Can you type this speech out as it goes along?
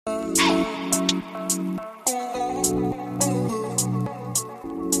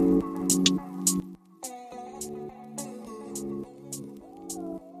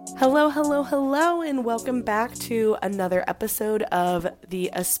Hello, hello, hello, and welcome back to another episode of the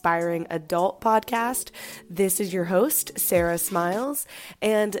Aspiring Adult Podcast. This is your host, Sarah Smiles,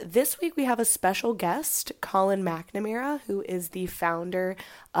 and this week we have a special guest, Colin McNamara, who is the founder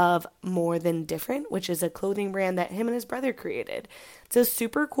of More Than Different, which is a clothing brand that him and his brother created. It's a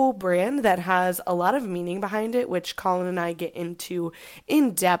super cool brand that has a lot of meaning behind it, which Colin and I get into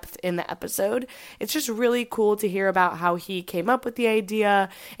in depth in the episode. It's just really cool to hear about how he came up with the idea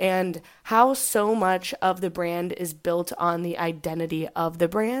and how so much of the brand is built on the identity of the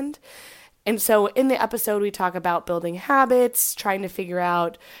brand. And so in the episode, we talk about building habits, trying to figure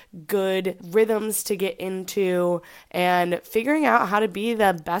out good rhythms to get into, and figuring out how to be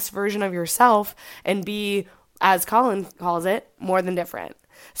the best version of yourself and be, as Colin calls it, more than different.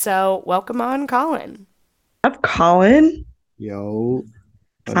 So welcome on, Colin. Up, Colin. Yo,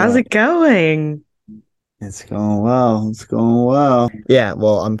 what How's up? it going? It's going well. It's going well. Yeah,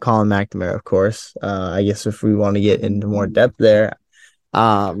 well, I'm Colin McNamara, of course. I guess if we want to get into more depth there,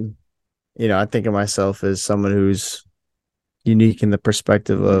 I think of myself as someone who's unique in the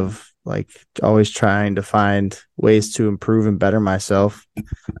perspective of like always trying to find ways to improve and better myself.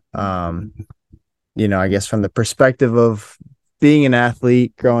 I guess from the perspective of being an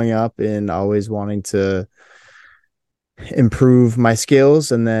athlete growing up and always wanting to improve my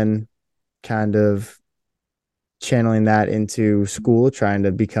skills, and then kind of channeling that into school, trying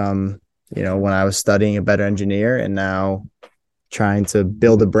to become, when I was studying, a better engineer, and now trying to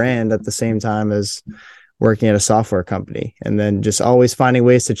build a brand at the same time as working at a software company, and then just always finding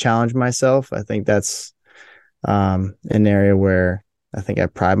ways to challenge myself. I think that's an area where I think I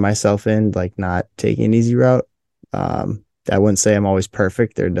pride myself in, like not taking an easy route. I wouldn't say I'm always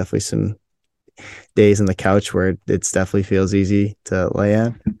perfect. There are definitely some days on the couch where it definitely feels easy to lay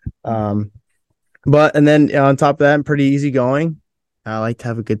in. And then on top of that, I'm pretty easygoing. I like to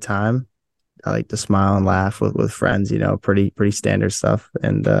have a good time. I like to smile and laugh with friends, pretty standard stuff.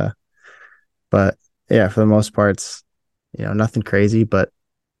 And, but yeah, for the most part, it's, nothing crazy, but,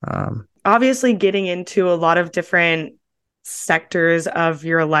 Obviously, getting into a lot of different sectors of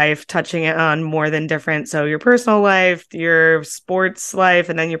your life, touching it on more than different. So your personal life, your sports life,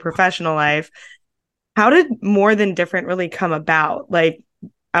 and then your professional life. How did More Than Different really come about? Like,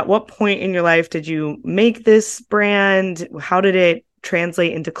 at what point in your life did you make this brand? How did it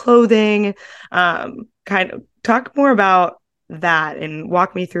translate into clothing? Kind of talk more about that and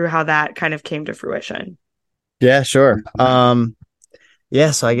walk me through how that kind of came to fruition. yeah, sure.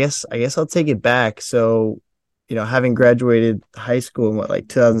 So I guess I'll take it back. So, having graduated high school in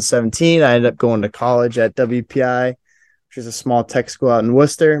 2017, I ended up going to college at WPI, which is a small tech school out in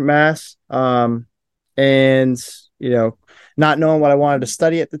Worcester, Mass. And, not knowing what I wanted to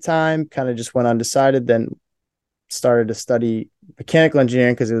study at the time, kind of just went undecided, then started to study mechanical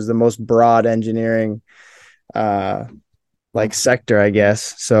engineering because it was the most broad engineering, sector, I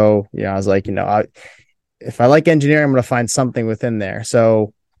guess. So, I was like, if I like engineering, I'm going to find something within there.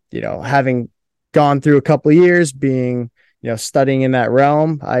 So, having gone through a couple of years being, studying in that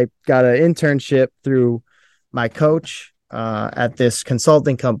realm, I got an internship through my coach at this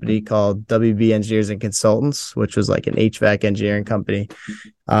consulting company called WB Engineers and Consultants, which was like an HVAC engineering company.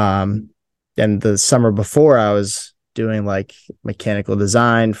 And the summer before, I was doing like mechanical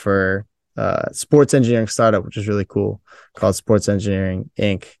design for sports engineering startup, which is really cool, called Sports Engineering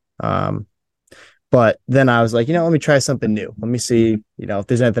Inc. But then I was like, let me try something new. Let me see, if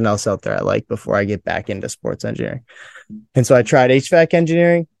there's anything else out there I like before I get back into sports engineering. And so I tried HVAC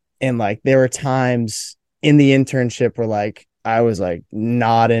engineering, and there were times in the internship where I was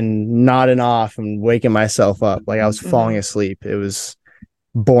nodding off and waking myself up. I was falling asleep. It was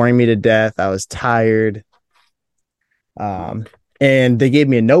boring me to death. I was tired. And they gave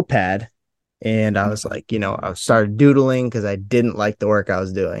me a notepad, and I was I started doodling because I didn't like the work I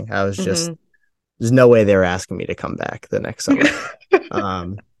was doing. I was just, there's no way they were asking me to come back the next summer.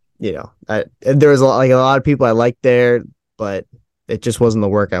 There was a lot of people I liked there, but it just wasn't the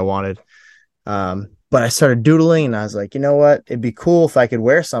work I wanted. But I started doodling, and I was like, you know what? It'd be cool if I could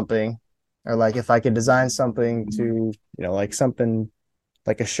wear something, or if I could design something to, something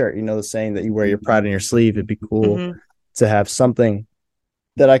like a shirt, the saying that you wear your pride on your sleeve. It'd be cool to have something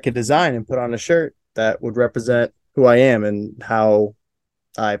that I could design and put on a shirt that would represent who I am and how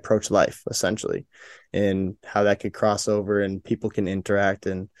I approach life, essentially, and how that could cross over and people can interact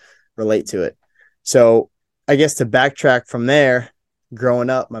and relate to it. So I guess to backtrack from there, growing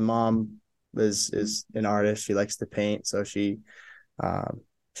up, my mom is an artist. She likes to paint. So she's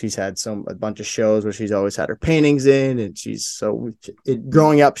had a bunch of shows where she's always had her paintings in, and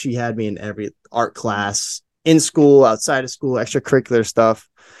growing up, she had me in every art class, in school, outside of school, extracurricular stuff.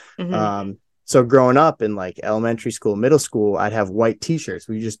 Mm-hmm. So growing up in like elementary school, middle school, I'd have white t-shirts.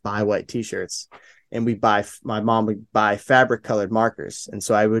 We just buy white t-shirts, and my mom would buy fabric colored markers. And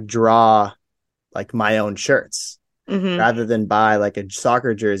so I would draw like my own shirts Mm-hmm. rather than buy like a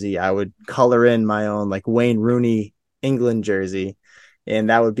soccer jersey. I would color in my own like Wayne Rooney England jersey, and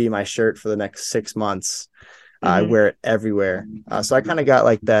that would be my shirt for the next 6 months. I Mm-hmm. wear it everywhere. So I kind of got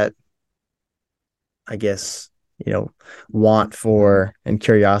like that, I guess, want for and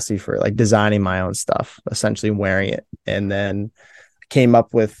curiosity for like designing my own stuff, essentially wearing it. And then came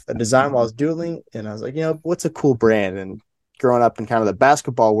up with a design while I was doodling, and I was like, what's a cool brand? And growing up in kind of the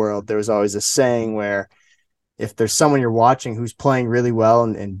basketball world, there was always a saying where if there's someone you're watching who's playing really well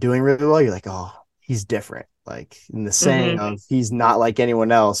and doing really well, you're like, oh, he's different. Like in the saying Mm-hmm. of he's not like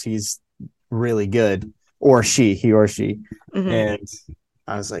anyone else, he's really good, or he or she. Mm-hmm. And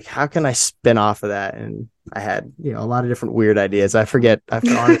I was like, how can I spin off of that? And I had, a lot of different weird ideas. I forget,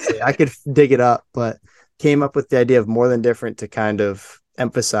 honestly, I could dig it up, but came up with the idea of more than different to kind of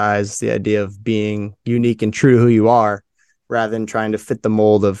emphasize the idea of being unique and true to who you are rather than trying to fit the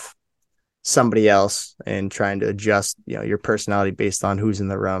mold of somebody else and trying to adjust, your personality based on who's in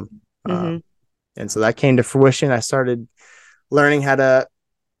the room. Mm-hmm. And so that came to fruition. I started learning how to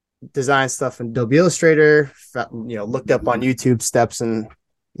design stuff in Adobe Illustrator, looked up on YouTube steps in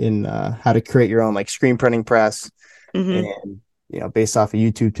how to create your own like screen printing press, Mm-hmm. and based off of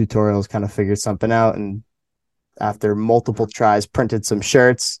YouTube tutorials, kind of figured something out. And after multiple tries, printed some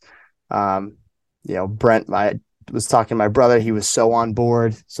shirts. Brent, I was talking to my brother. He was so on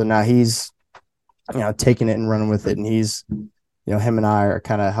board. So now he's, taking it and running with it. And he's, him and I are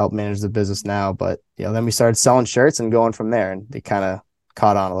kind of help manage the business now. But, then we started selling shirts and going from there, and they kind of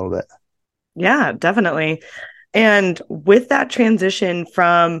caught on a little bit. Yeah, definitely. And with that transition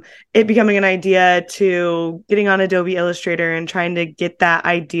from it becoming an idea to getting on Adobe Illustrator and trying to get that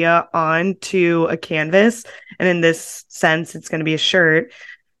idea onto a canvas, and in this sense, it's going to be a shirt.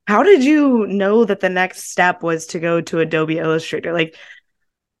 How did you know that the next step was to go to Adobe Illustrator? Like,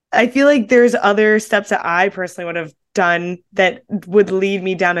 I feel like there's other steps that I personally would have done that would lead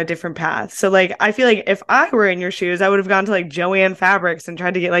me down a different path. So like I feel like if I were in your shoes, I would have gone to like Joanne Fabrics and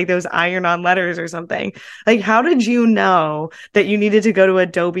tried to get like those iron-on letters or something. Like how did you know that you needed to go to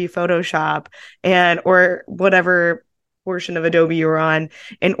Adobe Photoshop and or whatever portion of Adobe you were on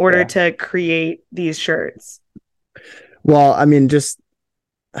in order Yeah. to create these shirts? Well, I mean, just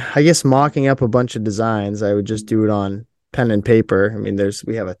I guess mocking up a bunch of designs, I would just do it on pen and paper. I mean,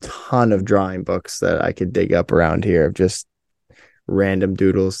 we have a ton of drawing books that I could dig up around here of just random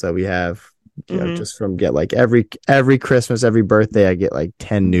doodles that we have, just from get like every Christmas, every birthday, I get like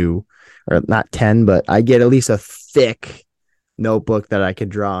 10 new, or not 10, but I get at least a thick notebook that I could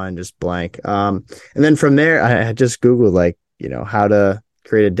draw and just blank. And then from there, I just Googled like, how to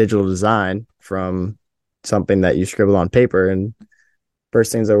create a digital design from something that you scribble on paper. And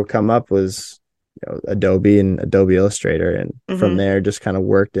first things that would come up was Adobe and Adobe Illustrator, and from there just kind of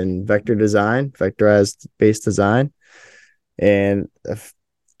worked in vectorized based design, and I've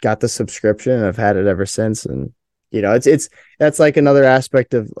got the subscription and I've had it ever since. And it's that's like another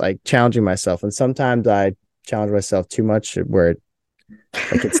aspect of like challenging myself, and sometimes I challenge myself too much where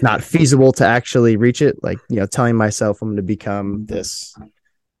like it's not feasible to actually reach it, like telling myself I'm going to become this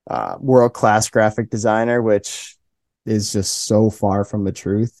world-class graphic designer, which is just so far from the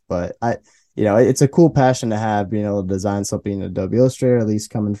truth. But it's a cool passion to have, being able to design something in Adobe Illustrator, at least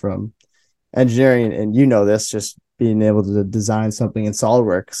coming from engineering. And this, just being able to design something in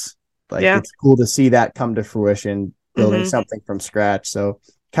SolidWorks, like it's cool to see that come to fruition, building something from scratch. So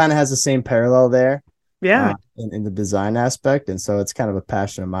kind of has the same parallel there, in the design aspect. And so it's kind of a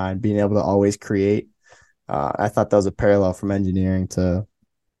passion of mine, being able to always create. I thought that was a parallel from engineering to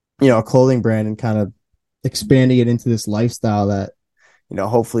a clothing brand, and kind of expanding it into this lifestyle that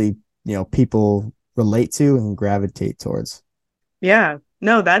hopefully people relate to and gravitate towards. Yeah,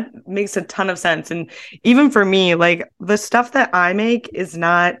 no, that makes a ton of sense. And even for me, like the stuff that I make is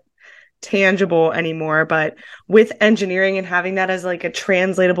not tangible anymore, but with engineering and having that as like a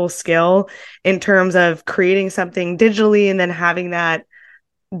translatable skill in terms of creating something digitally and then having that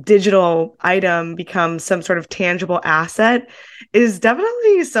digital item become some sort of tangible asset is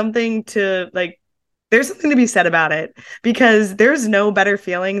definitely something to like, there's something to be said about it, because there's no better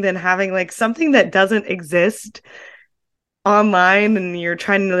feeling than having like something that doesn't exist online and you're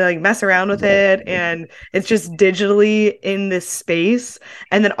trying to like mess around with it and it's just digitally in this space,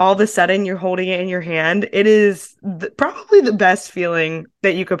 and then all of a sudden you're holding it in your hand. It is probably the best feeling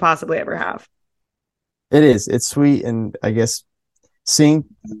that you could possibly ever have. It is. It's sweet. And I guess seeing,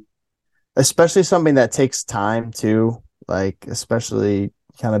 especially something that takes time too, like especially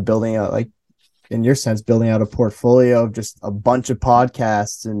kind of building out, like in your sense, building out a portfolio of just a bunch of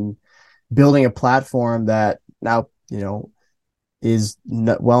podcasts and building a platform that now, is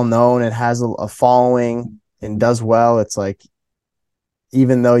well known and has a following and does well. It's like,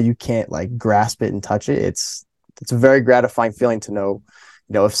 even though you can't like grasp it and touch it, it's a very gratifying feeling to know,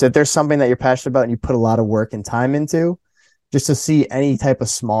 if there's something that you're passionate about and you put a lot of work and time into, just to see any type of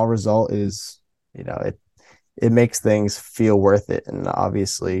small result is, it makes things feel worth it. And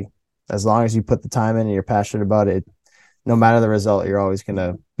obviously, as long as you put the time in and you're passionate about it, no matter the result, you're always going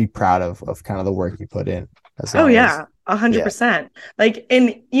to be proud of kind of the work you put in. Oh yeah, 100%. Like,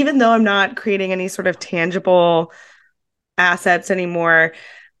 and even though I'm not creating any sort of tangible assets anymore,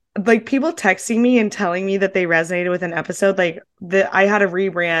 like people texting me and telling me that they resonated with an episode, like I had a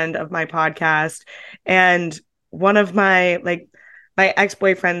rebrand of my podcast, and one of my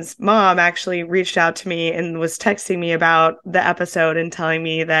ex-boyfriend's mom actually reached out to me and was texting me about the episode and telling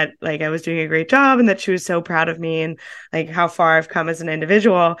me that like I was doing a great job and that she was so proud of me and like how far I've come as an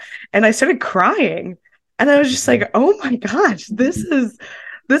individual. And I started crying, and I was just like, oh my gosh, this is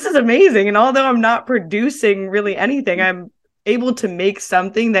amazing. And although I'm not producing really anything, I'm able to make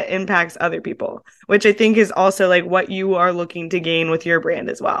something that impacts other people, which I think is also like what you are looking to gain with your brand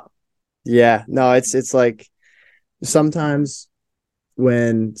as well. Yeah, no, it's like sometimes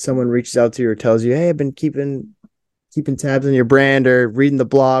when someone reaches out to you or tells you, hey, I've been keeping tabs on your brand or reading the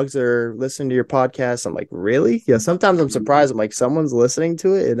blogs or listening to your podcast, I'm like, really? Yeah, sometimes I'm surprised. I'm like, someone's listening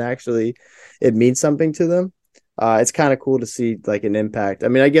to it and actually it means something to them. It's kind of cool to see like an impact. I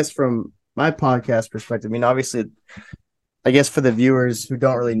mean, I guess from my podcast perspective, I mean, obviously, I guess for the viewers who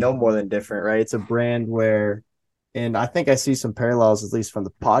don't really know More Than Different, right? It's a brand where, and I think I see some parallels, at least from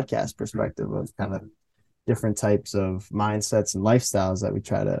the podcast perspective, of kind of different types of mindsets and lifestyles that we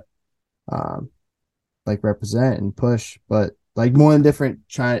try to like represent and push. But like More Than Different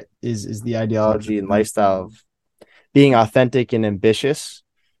is the ideology and lifestyle of being authentic and ambitious,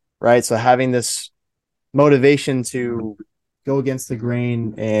 right? So having this motivation to go against the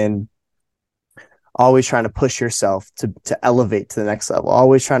grain and always trying to push yourself to elevate to the next level,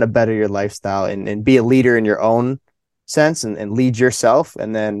 always trying to better your lifestyle and be a leader in your own sense and lead yourself.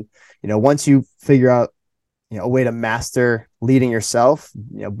 And then, once you figure out, a way to master leading yourself,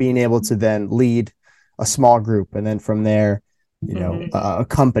 being able to then lead a small group. And then from there, a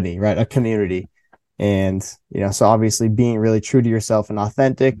company, right? A community. And, so obviously being really true to yourself and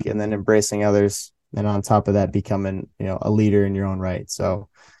authentic, and then embracing others. And on top of that, becoming, a leader in your own right. So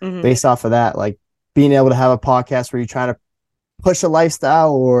based off of that, like being able to have a podcast where you're trying to push a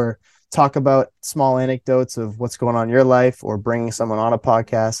lifestyle or talk about small anecdotes of what's going on in your life, or bringing someone on a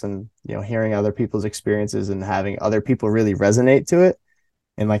podcast and, hearing other people's experiences and having other people really resonate to it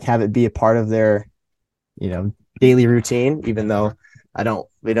and like have it be a part of their, daily routine, even though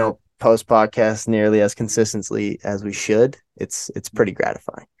we don't post podcasts nearly as consistently as we should. It's pretty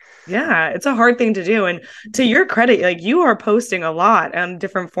gratifying. Yeah, it's a hard thing to do. And to your credit, like you are posting a lot on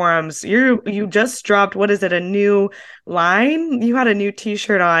different forums. You just dropped, what is it, a new line? You had a new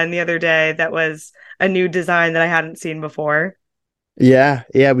t-shirt on the other day that was a new design that I hadn't seen before. Yeah.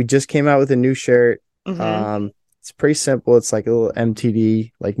 We just came out with a new shirt. Mm-hmm. It's pretty simple. It's like a little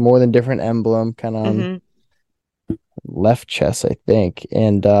MTD, like More Than Different emblem kind of on left chest, I think.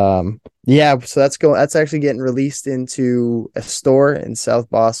 And so that's actually getting released into a store in South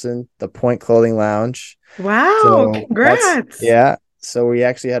Boston, the Point Clothing Lounge. Wow, so congrats. So we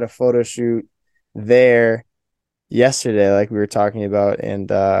actually had a photo shoot there yesterday, like we were talking about. And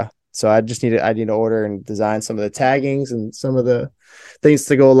so I need to order and design some of the taggings and some of the things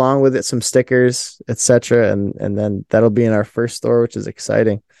to go along with it, some stickers, etc. And then that'll be in our first store, which is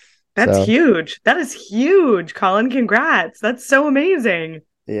exciting. That's huge. That is huge, Colin. Congrats. That's so amazing.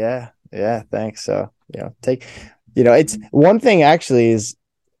 Yeah, thanks. So, it's one thing actually is,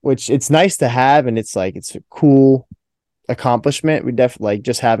 which it's nice to have, and it's like, it's a cool accomplishment. We definitely like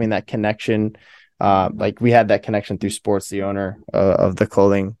just having that connection. Like we had that connection through Sports, the owner of the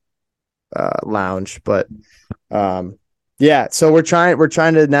clothing lounge. But so we're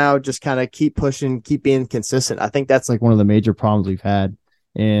trying to now just kind of keep pushing, keep being consistent. I think that's like one of the major problems we've had.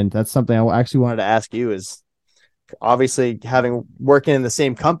 And that's something I actually wanted to ask you is, obviously working in the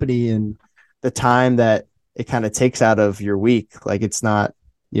same company and the time that it kind of takes out of your week. Like it's not,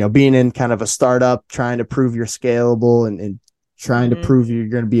 being in kind of a startup, trying to prove you're scalable and trying to prove you're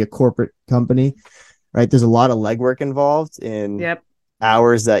going to be a corporate company, right? There's a lot of legwork involved in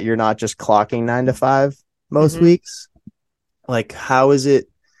hours that you're not just clocking 9 to 5 most weeks. Like, how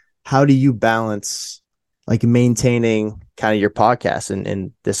do you balance like maintaining kind of your podcast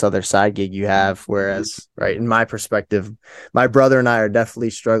and this other side gig you have. Whereas, right, in my perspective, my brother and I are definitely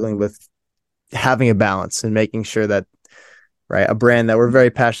struggling with having a balance and making sure that, right, a brand that we're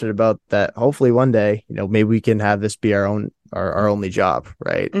very passionate about, that hopefully one day, maybe we can have this be our only job,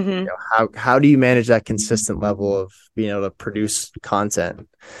 right? Mm-hmm. How do you manage that consistent level of being able to produce content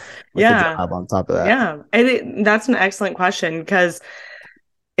with a Yeah. job on top of that? Yeah. That's an excellent question, because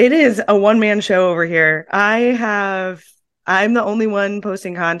it is a one-man show over here. I'm the only one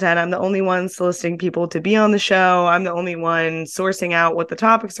posting content. I'm the only one soliciting people to be on the show. I'm the only one sourcing out what the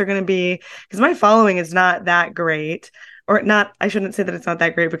topics are going to be, because my following is not that great. Or not, I shouldn't say that it's not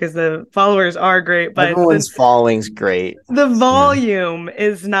that great, because the followers are great, but Everyone's following's great. the volume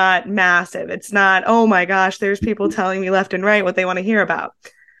is not massive. It's not, oh my gosh, there's people telling me left and right what they want to hear about.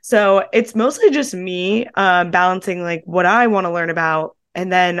 So it's mostly just me balancing like what I want to learn about,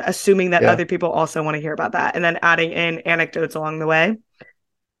 and then assuming that other people also want to hear about that, and then adding in anecdotes along the way.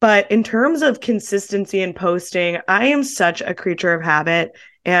 But in terms of consistency in posting, I am such a creature of habit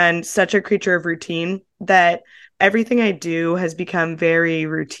and such a creature of routine that everything I do has become very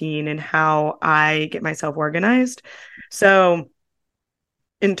routine in how I get myself organized. So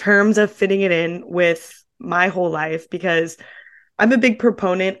in terms of fitting it in with my whole life, because I'm a big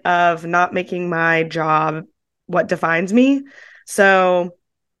proponent of not making my job what defines me. So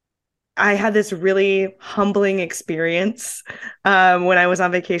I had this really humbling experience when I was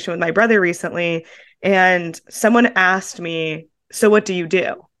on vacation with my brother recently, and someone asked me, "So what do you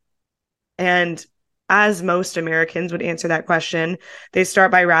do?" And as most Americans would answer that question, they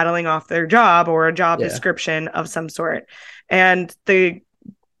start by rattling off their job or a job description of some sort. And the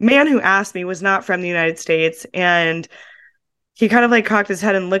man who asked me was not from the United States, and he kind of like cocked his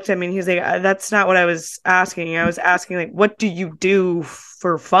head and looked at me, and he was like, "That's not what I was asking. I was asking, like, what do you do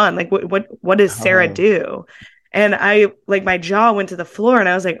for fun? Like, what does Sarah do?" And I, like, my jaw went to the floor, and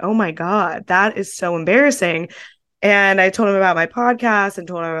I was like, "Oh my God, that is so embarrassing." And I told him about my podcast and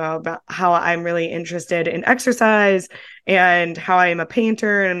told him about how I'm really interested in exercise and how I am a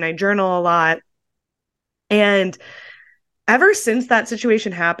painter and I journal a lot. And ever since that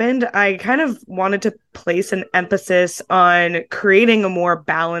situation happened, I kind of wanted to place an emphasis on creating a more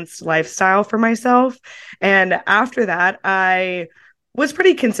balanced lifestyle for myself. And after that, I was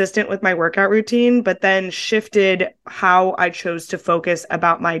pretty consistent with my workout routine, but then shifted how I chose to focus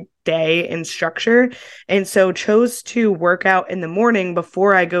about my day and structure. And so chose to work out in the morning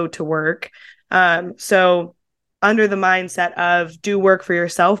before I go to work. So under the mindset of do work for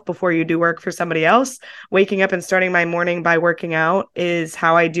yourself before you do work for somebody else, waking up and starting my morning by working out is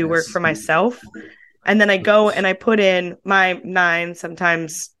how I do work for myself. And then I go and I put in my 9,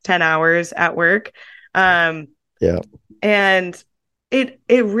 sometimes 10 hours at work. And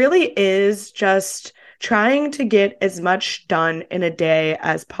it really is just trying to get as much done in a day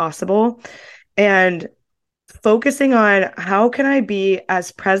as possible and focusing on how can I be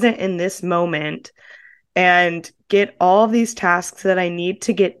as present in this moment and get all of these tasks that I need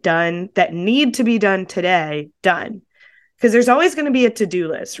to get done, that need to be done today, done. Because there's always going to be a to-do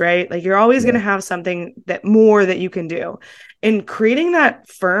list, right? Like you're always going to have something that more that you can do. And creating that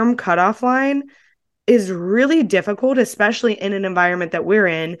firm cutoff line is really difficult, especially in an environment that we're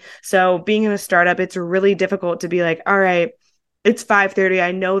in. So being in a startup, it's really difficult to be like, all right, it's 5:30.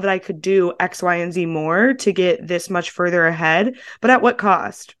 I know that I could do X, Y, and Z more to get this much further ahead, but at what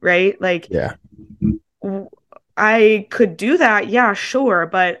cost, right? Like, I could do that, yeah, sure,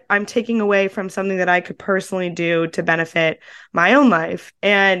 but I'm taking away from something that I could personally do to benefit my own life.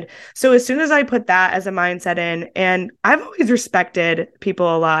 And so as soon as I put that as a mindset in, and I've always respected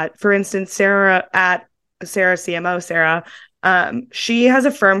people a lot. For instance, Sarah CMO, Sarah, she has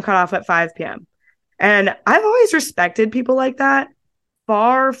a firm cutoff at 5 p.m. And I've always respected people like that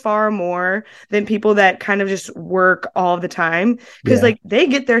far, far more than people that kind of just work all the time. Because like they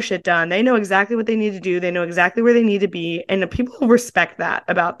get their shit done. They know exactly what they need to do. They know exactly where they need to be. And people respect that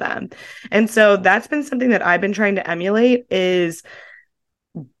about them. And so that's been something that I've been trying to emulate is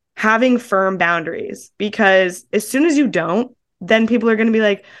having firm boundaries. Because as soon as you don't, then people are going to be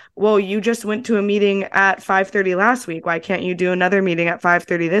like, well, you just went to a meeting at 5:30 last week. Why can't you do another meeting at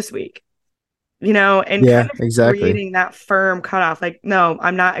 5:30 this week? And kind of creating that firm cutoff. Like, no,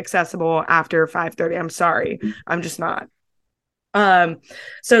 I'm not accessible after 5:30. I'm sorry. I'm just not.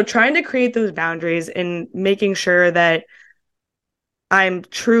 So trying to create those boundaries and making sure that I'm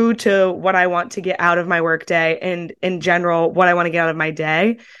true to what I want to get out of my work day and in general, what I want to get out of my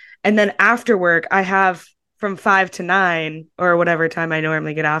day. And then after work, I have from 5 to 9 or whatever time I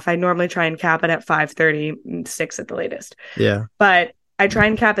normally get off. I normally try and cap it at 5:30, 6 at the latest. Yeah. But I try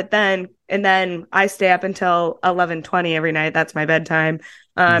and cap it then And then I stay up until 11:20 every night. That's my bedtime,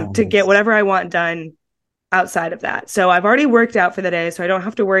 to get Nice. whatever I want done outside of that. So I've already worked out for the day, so I don't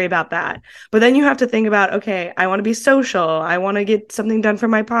have to worry about that. But then you have to think about, okay, I want to be social. I want to get something done for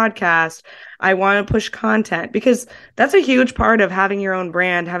my podcast. I want to push content, because that's a huge part of having your own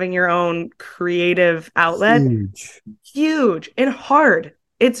brand, having your own creative outlet. Huge. Huge and hard.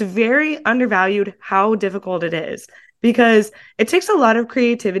 It's very undervalued how difficult it is, because it takes a lot of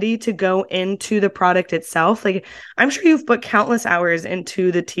creativity to go into the product itself. Like, I'm sure you've put countless hours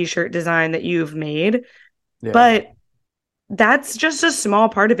into the t-shirt design that you've made. Yeah. But that's just a small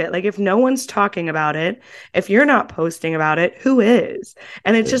part of it. Like, if no one's talking about it, if you're not posting about it, who is?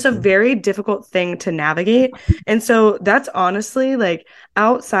 And it's just a very difficult thing to navigate. And so that's honestly, like,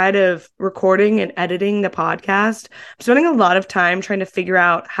 outside of recording and editing the podcast, I'm spending a lot of time trying to figure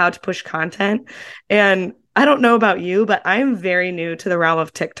out how to push content. And I don't know about you, but I'm very new to the realm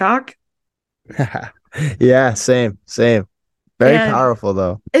of TikTok. Yeah, same. Very And powerful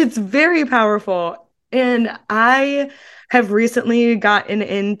though. it's very powerful. And I have recently gotten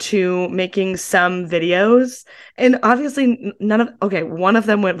into making some videos, and obviously one of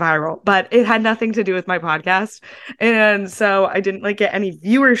them went viral, but it had nothing to do with my podcast. And so I didn't like get any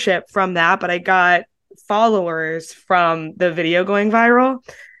viewership from that, but I got followers from the video going viral.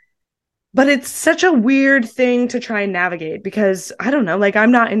 But it's such a weird thing to try and navigate, because I don't know, like, I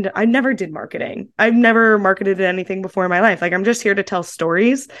never did marketing. I've never marketed anything before in my life. Like, I'm just here to tell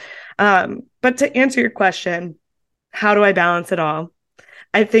stories. But to answer your question, how do I balance it all?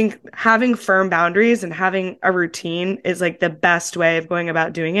 I think having firm boundaries and having a routine is like the best way of going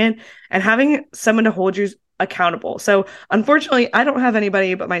about doing it, and having someone to hold you accountable. So unfortunately, I don't have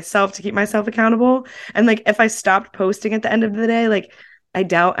anybody but myself to keep myself accountable. And like, if I stopped posting at the end of the day, like, I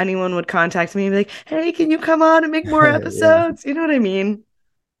doubt anyone would contact me and be like, hey, can you come on and make more Yeah. episodes? You know what I mean?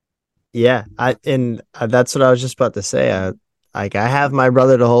 Yeah, that's what I was just about to say. I have my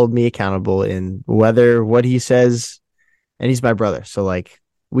brother to hold me accountable in whether what he says, and he's my brother. So like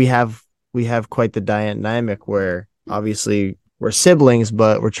we have quite the dynamic where obviously we're siblings,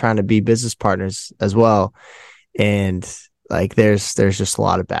 but we're trying to be business partners as well. And like there's just a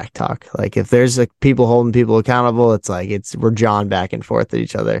lot of back talk. Like if there's like people holding people accountable, it's like we're jawing back and forth at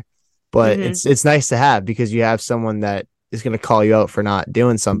each other. But it's nice to have, because you have someone that is going to call you out for not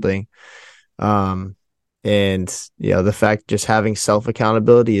doing something. And the fact just having self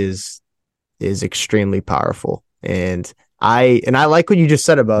accountability is extremely powerful. And I like what you just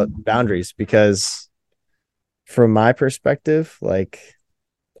said about boundaries, because from my perspective, like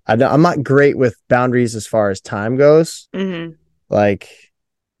I'm not great with boundaries as far as time goes. Like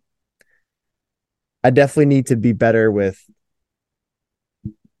I definitely need to be better with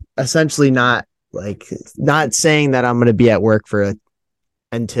essentially not saying that I'm going to be at work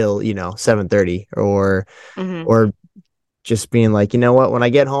until 7:30 or just being like, you know what, when I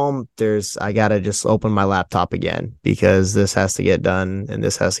get home, I got to just open my laptop again, because this has to get done and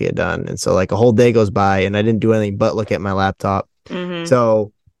this has to get done. And so like a whole day goes by and I didn't do anything but look at my laptop.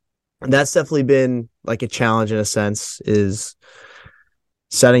 So that's definitely been like a challenge in a sense, is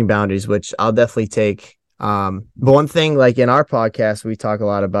setting boundaries, which I'll definitely take. But one thing, like in our podcast, we talk a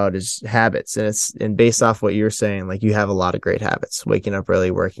lot about is habits, and based off what you're saying, like you have a lot of great habits, waking up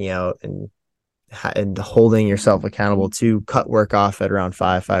early, working out, and holding yourself accountable to cut work off at around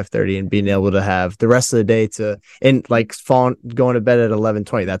 5:30, and being able to have the rest of the day and like going to bed at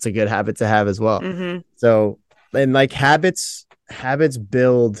 11:20. That's a good habit to have as well. So, and like habits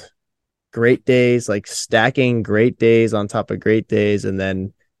build great days, like stacking great days on top of great days. And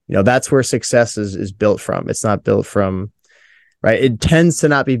then, that's where success is built from. It's not built from, right. It tends to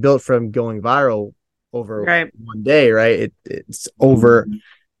not be built from going viral over one day, right? It's over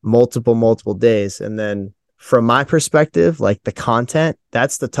multiple days. And then from my perspective, like the content,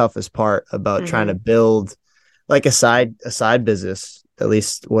 that's the toughest part about trying to build like a side business, at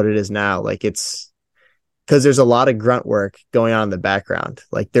least what it is now. Like it's because there's a lot of grunt work going on in the background.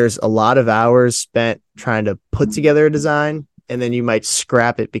 Like there's a lot of hours spent trying to put together a design, and then you might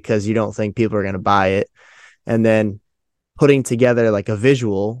scrap it because you don't think people are going to buy it. And then putting together like a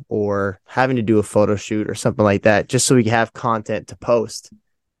visual or having to do a photo shoot or something like that, just so we can have content to post.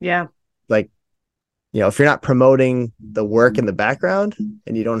 Yeah. Like, if you're not promoting the work in the background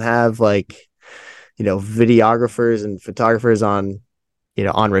and you don't have like, videographers and photographers on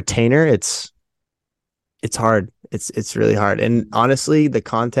retainer, it's hard. It's really hard. And honestly, the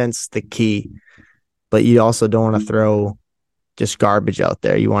content's the key, but you also don't want to throw just garbage out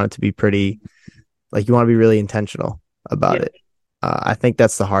there. You want it to be pretty, like you want to be really intentional about it. I think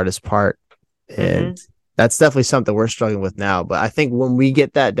that's the hardest part. And that's definitely something we're struggling with now. But I think when we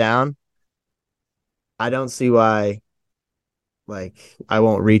get that down, I don't see why like I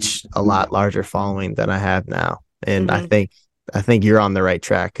won't reach a lot larger following than I have now. And Mm-hmm. I think you're on the right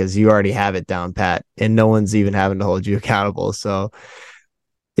track because you already have it down pat and no one's even having to hold you accountable. So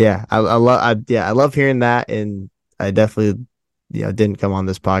yeah, I love hearing that. And I definitely, didn't come on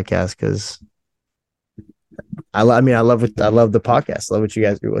this podcast because I love the podcast. I love what you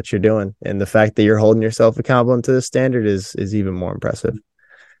guys do, what you're doing. And the fact that you're holding yourself accountable to the standard is even more impressive.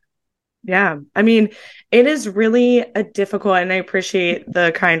 Yeah. I mean, it is really a difficult, and I appreciate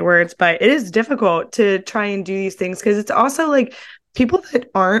the kind words, but it is difficult to try and do these things because it's also like people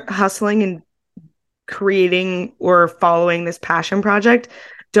that aren't hustling and creating or following this passion project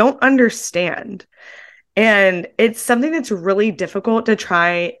don't understand. And it's something that's really difficult to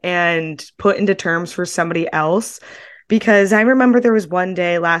try and put into terms for somebody else. Because I remember there was one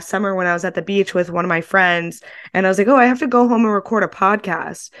day last summer when I was at the beach with one of my friends, and I was like, oh, I have to go home and record a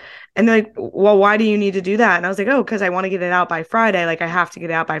podcast. And they're like, well, why do you need to do that? And I was like, oh, because I want to get it out by Friday. Like, I have to get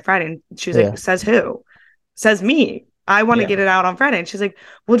it out by Friday. And she was Yeah. like, says who? Says me. I want to Yeah. get it out on Friday. And she's like,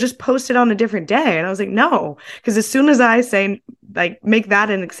 well, just post it on a different day. And I was like, no, because as soon as I say, like, make that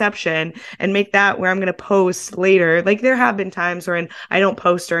an exception and make that where I'm going to post later, like, there have been times when I don't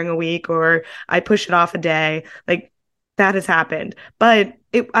post during a week or I push it off a day. Like, that has happened. But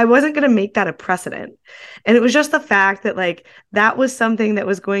I wasn't going to make that a precedent. And it was just the fact that, like, that was something that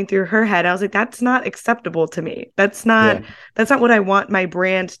was going through her head. I was like, that's not acceptable to me. Yeah, That's not what I want my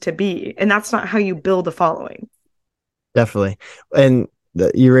brand to be. And that's not how you build a following. definitely. And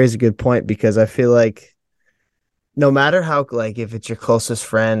you raise a good point because I feel like no matter how, like, if it's your closest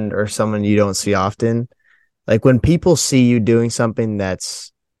friend or someone you don't see often, like when people see you doing something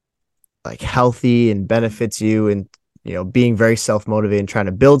that's like healthy and benefits you and, being very self-motivated and trying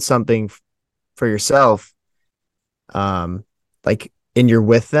to build something for yourself, like, and you're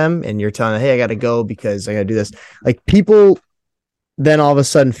with them and you're telling them, hey, I got to go because I got to do this. Like people then all of a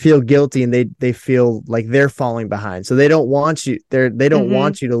sudden feel guilty and they feel like they're falling behind. So they don't want you they don't Mm-hmm.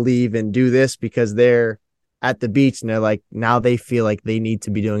 want you to leave and do this because they're at the beach and they're like now they feel like they need to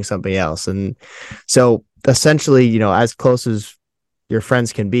be doing something else. And so essentially, as close as your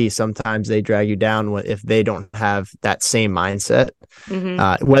friends can be, sometimes they drag you down if they don't have that same mindset.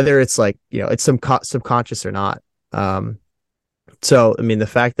 Mm-hmm. Whether it's like, it's some subconscious or not. So I mean the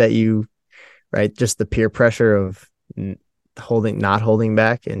fact that you right just the peer pressure of not holding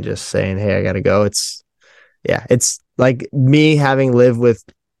back and just saying, hey, I gotta go. It's like me having lived with,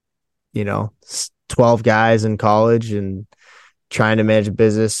 12 guys in college and trying to manage a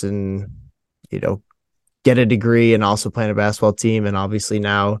business and, get a degree and also playing a basketball team. And obviously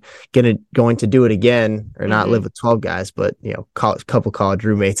now going to do it again or not Mm-hmm. live with 12 guys, but, couple college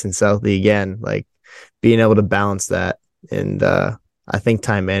roommates in Southie again, like being able to balance that. And, I think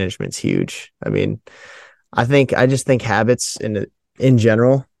time management's huge. I mean, I just think habits in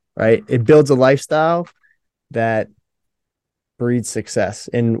general, right? It builds a lifestyle that breeds success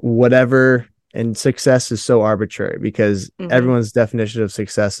in whatever, and success is so arbitrary because Mm-hmm. everyone's definition of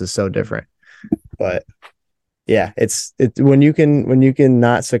success is so different. But yeah, it's when you can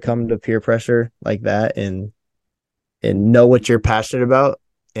not succumb to peer pressure like that and know what you're passionate about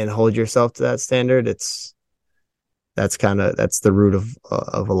and hold yourself to that standard, that's the root of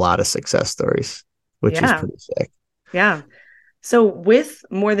a lot of success stories, which is Yeah. pretty sick. Yeah. So with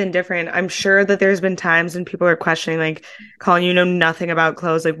More Than Different, I'm sure that there's been times when people are questioning, like, Colin, you know nothing about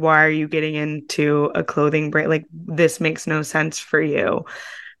clothes. Like, why are you getting into a clothing brand? Like, this makes no sense for you.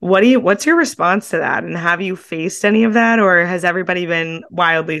 What's your response to that? And have you faced any of that, or has everybody been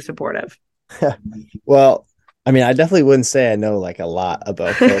wildly supportive? Well, I mean, I definitely wouldn't say I know like a lot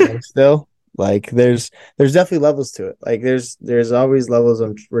about clothing still. Like there's definitely levels to it. Like there's always levels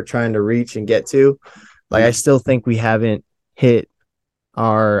we're trying to reach and get to. Like I still think we haven't hit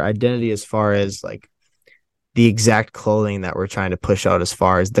our identity as far as like the exact clothing that we're trying to push out as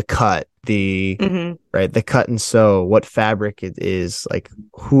far as the cut, Mm-hmm. the cut and sew, what fabric it is, like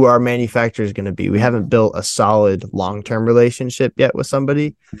who our manufacturer is going to be. We haven't built a solid long-term relationship yet with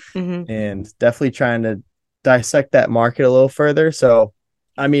somebody, Mm-hmm. and definitely trying to dissect that market a little further. So,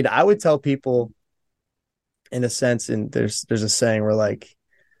 I mean, I would tell people in a sense, and there's a saying where like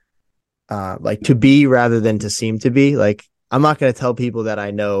to be rather than to seem to be. Like I'm not going to tell people that I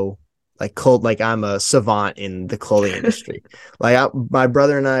know like I'm a savant in the clothing industry. My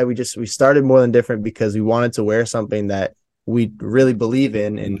brother and I, we started More Than Different because we wanted to wear something that we really believe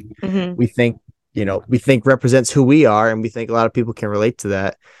in and Mm-hmm. we think represents who we are, and we think a lot of people can relate to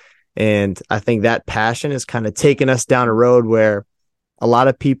that. And I think that passion has kind of taken us down a road where a lot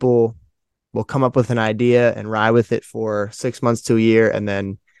of people will come up with an idea and ride with it for 6 months to a year and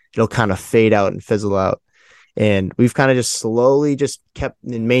then it'll kind of fade out and fizzle out. And we've kind of just slowly just kept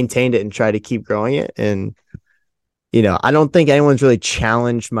and maintained it and tried to keep growing it. And, I don't think anyone's really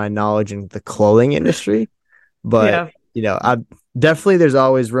challenged my knowledge in the clothing industry, but, I definitely, there's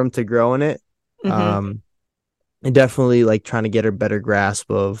always room to grow in it. Mm-hmm. And definitely like trying to get a better grasp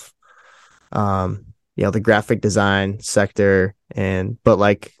of, the graphic design sector. But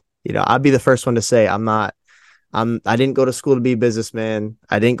like, I'd be the first one to say, I didn't go to school to be a businessman.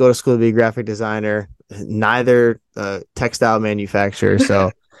 I didn't go to school to be a graphic designer, neither textile manufacturer.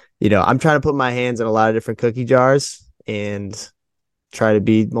 So, I'm trying to put my hands in a lot of different cookie jars and try to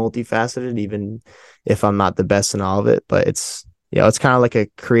be multifaceted, even if I'm not the best in all of it. But it's kind of like a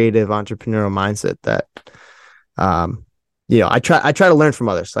creative entrepreneurial mindset that, I try to learn from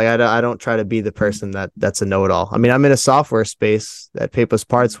others. Like I don't try to be the person that's a know-it-all. I mean, I'm in a software space at Paperless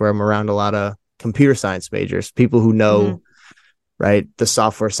Parts where I'm around a lot of computer science majors, people who know, right, the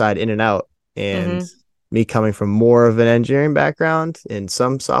software side in and out. And me coming from more of an engineering background and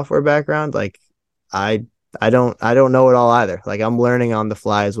some software background, like I don't know it all either. Like I'm learning on the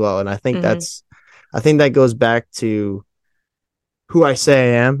fly as well. And I think that goes back to who I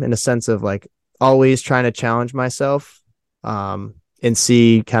say I am, in a sense of like always trying to challenge myself, and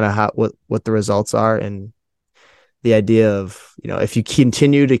see kind of what the results are. And the idea of, if you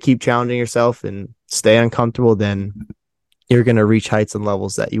continue to keep challenging yourself and stay uncomfortable, then you're going to reach heights and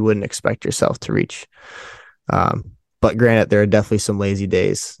levels that you wouldn't expect yourself to reach. But granted, there are definitely some lazy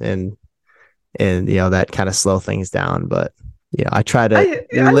days and that kind of slow things down. But I try to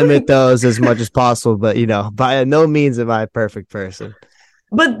limit those as much as possible. But by no means am I a perfect person.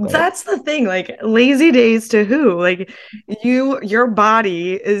 But that's the thing, like lazy days to who? Like your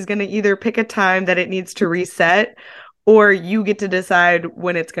body is going to either pick a time that it needs to reset, or you get to decide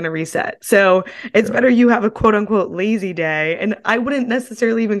when it's going to reset. So it's better you have a quote unquote lazy day. And I wouldn't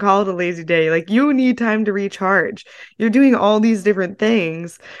necessarily even call it a lazy day. Like you need time to recharge. You're doing all these different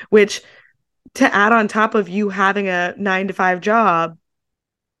things, which to add on top of you having a 9-to-5 job,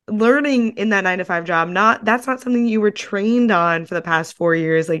 learning in that 9-to-5 job, that's not something you were trained on for the past 4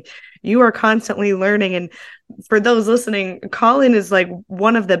 years. Like you are constantly learning. And for those listening, Colin is like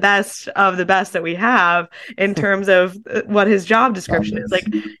one of the best that we have in terms of what his job description is. Like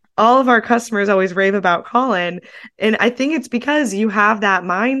all of our customers always rave about Colin. And I think it's because you have that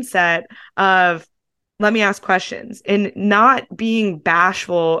mindset of, let me ask questions, and not being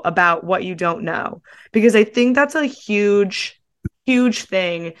bashful about what you don't know. Because I think that's a huge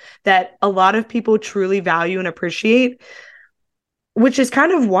thing that a lot of people truly value and appreciate, which is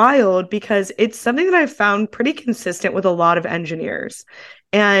kind of wild because it's something that I've found pretty consistent with a lot of engineers.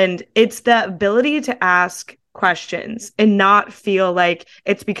 And it's the ability to ask questions and not feel like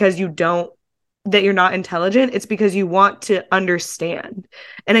it's because that you're not intelligent. It's because you want to understand.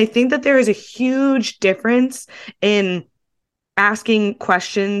 And I think that there is a huge difference in asking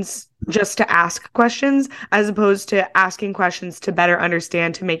questions just to ask questions, as opposed to asking questions to better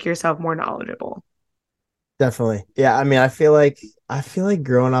understand, to make yourself more knowledgeable. Definitely. Yeah. I mean, I feel like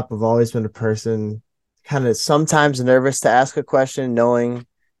growing up, I've always been a person kind of sometimes nervous to ask a question, knowing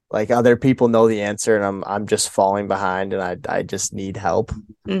like other people know the answer and I'm just falling behind and I just need help.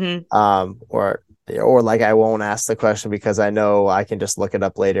 Or like I won't ask the question because I know I can just look it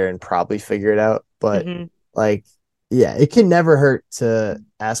up later and probably figure it out. But like, yeah, it can never hurt to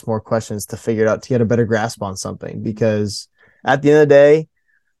ask more questions to figure it out, to get a better grasp on something, because at the end of the day,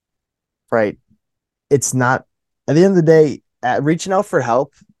 right, it's not, at the end of the day, reaching out for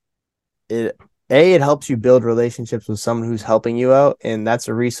help, it helps you build relationships with someone who's helping you out, and that's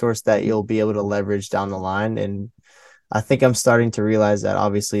a resource that you'll be able to leverage down the line. And I think I'm starting to realize that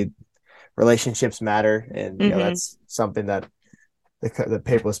obviously relationships matter, and that's something that the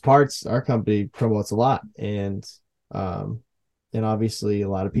Paperless Parts, our company, promotes a lot. And obviously a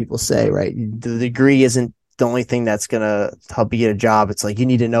lot of people say, right, the degree isn't the only thing that's gonna help you get a job. It's like you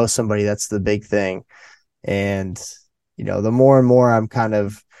need to know somebody. That's the big thing. And the more and more I'm kind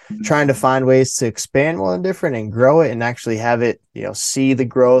of trying to find ways to expand Well and Different and grow it and actually have it, see the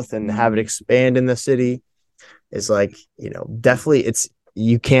growth and have it expand in the city, is like, definitely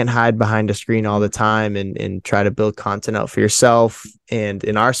you can't hide behind a screen all the time and try to build content out for yourself. And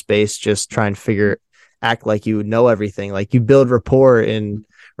in our space, just try and act like you know everything. Like you build rapport in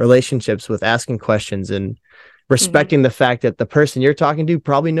relationships with asking questions and respecting the fact that the person you're talking to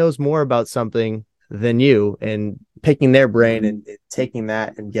probably knows more about something than you, and picking their brain and taking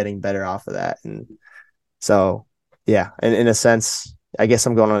that and getting better off of that. And so, yeah, and in a sense, I guess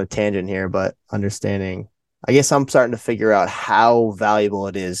I'm going on a tangent here, but understanding, I guess I'm starting to figure out how valuable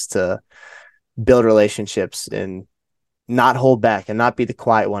it is to build relationships and not hold back and not be the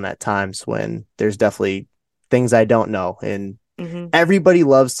quiet one at times when there's definitely things I don't know. And everybody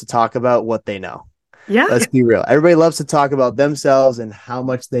loves to talk about what they know. Yeah. Let's be real. Everybody loves to talk about themselves and how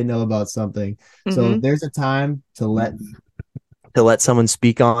much they know about something. So if there's a time to let someone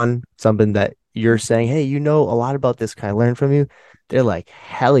speak on something that you're saying, hey, you know a lot about this, can I learn from you? They're like,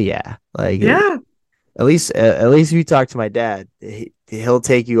 hell yeah. Like, Yeah. at least if you talk to my dad, he'll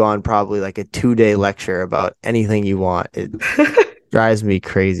take you on probably like a 2-day lecture about anything you want. It drives me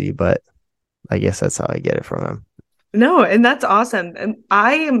crazy, but I guess that's how I get it from him. No, and that's awesome. And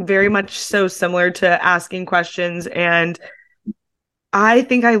I am very much so similar to asking questions, and I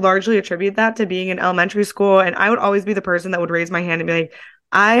think I largely attribute that to being in elementary school. And I would always be the person that would raise my hand and be like,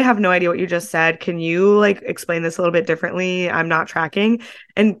 I have no idea what you just said. Can you like explain this a little bit differently? I'm not tracking.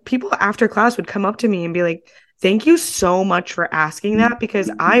 And people after class would come up to me and be like, thank you so much for asking that, because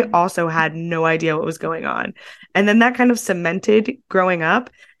I also had no idea what was going on. And then that kind of cemented growing up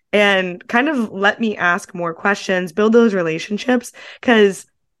and kind of let me ask more questions, build those relationships. Because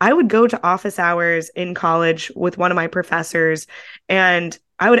I would go to office hours in college with one of my professors, and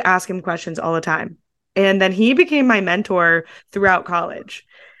I would ask him questions all the time. And then he became my mentor throughout college.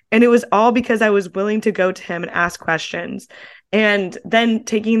 And it was all because I was willing to go to him and ask questions. And then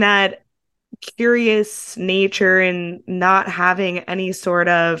taking that curious nature and not having any sort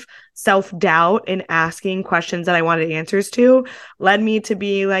of self-doubt in asking questions that I wanted answers to led me to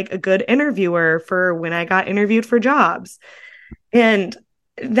be like a good interviewer for when I got interviewed for jobs. And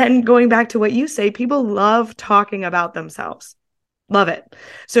then going back to what you say, people love talking about themselves. Love it.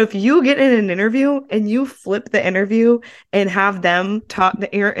 So if you get in an interview and you flip the interview and have them talk,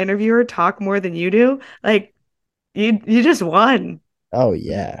 the interviewer talk more than you do, like you just won. Oh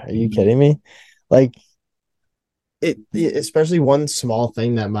yeah. Are you kidding me? Like especially one small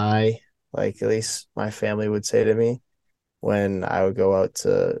thing that at least my family would say to me when I would go out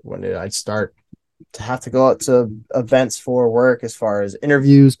I'd start to have to go out to events for work as far as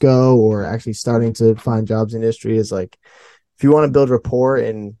interviews go, or actually starting to find jobs in industry, is like, if you want to build rapport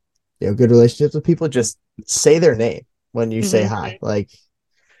and good relationships with people, just say their name when you say hi. Like,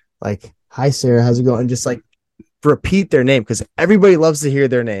 hi Sarah, how's it going? And just like repeat their name, because everybody loves to hear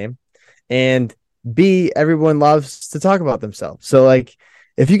their name, and B, everyone loves to talk about themselves. So like,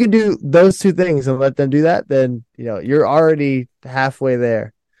 if you can do those two things and let them do that, then you're already halfway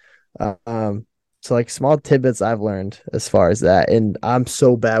there. So like small tidbits I've learned as far as that, and I'm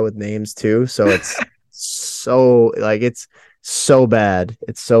so bad with names too. So it's it's so bad.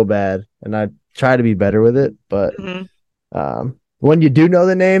 It's so bad, and I try to be better with it. But when you do know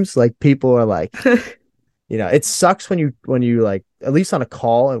the names, like people are like, it sucks when you like, at least on a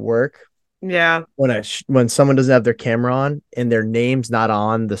call at work. Yeah. When someone doesn't have their camera on and their name's not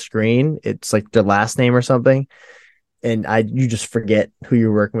on the screen, it's like their last name or something, and you just forget who you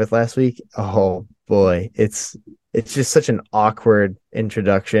were working with last week. Oh boy, it's just such an awkward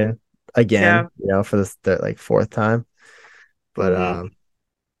introduction again, for the like fourth time. But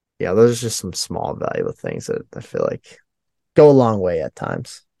those are just some small valuable things that I feel like go a long way at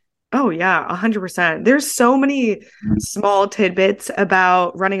times. Oh yeah, 100%. There's so many small tidbits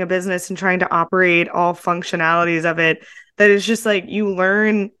about running a business and trying to operate all functionalities of it that is just like you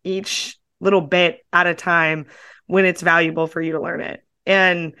learn each little bit at a time when it's valuable for you to learn it.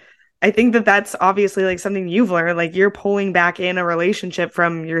 And I think that that's obviously like something you've learned, like you're pulling back in a relationship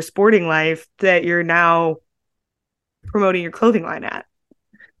from your sporting life that you're now promoting your clothing line at.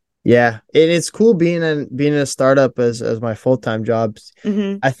 Yeah, it's cool being in a startup as my full-time job.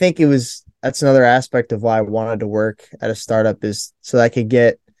 I think that's another aspect of why I wanted to work at a startup, is so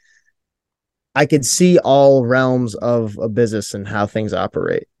that I could see all realms of a business and how things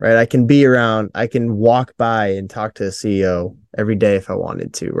operate, right? I can walk by and talk to the CEO every day if I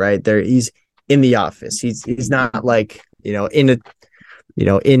wanted to, right? He's in the office. He's not like, in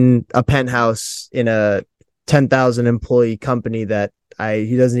a penthouse in a 10,000 employee company that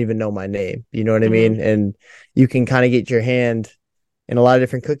he doesn't even know my name. You know what I mean? And you can kind of get your hand in a lot of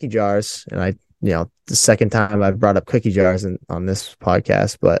different cookie jars. And the second time I've brought up cookie jars on this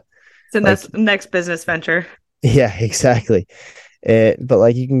podcast, but it's the next business venture. Yeah, exactly. But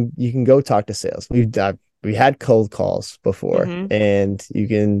like you can go talk to sales. We had cold calls before, and you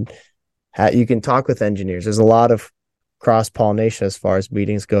can talk with engineers. There's a lot of cross-pollination as far as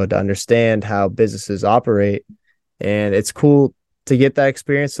meetings go to understand how businesses operate, and it's cool to get that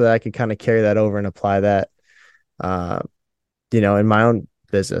experience so that I could kind of carry that over and apply that, in my own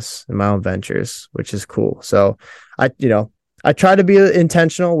business, in my own ventures, which is cool. So I try to be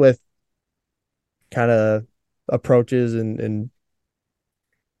intentional with kind of approaches and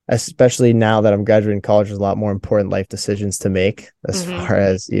especially now that I'm graduating college, there's a lot more important life decisions to make as far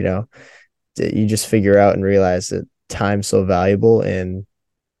as, you just figure out and realize that time's so valuable. And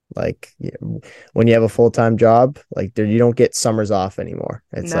like when you have a full-time job, like you don't get summers off anymore.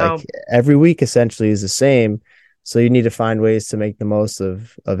 It's No. like every week essentially is the same. So you need to find ways to make the most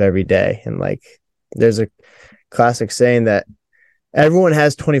of every day. And like there's a classic saying that everyone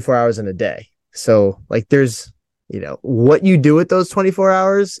has 24 hours in a day. So like there's, what you do with those 24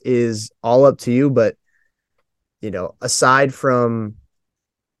 hours is all up to you. But, aside from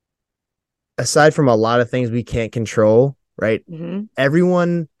a lot of things we can't control, right?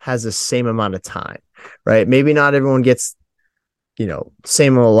 Everyone has the same amount of time, right? Maybe not everyone gets,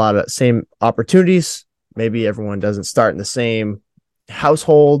 same opportunities. Maybe everyone doesn't start in the same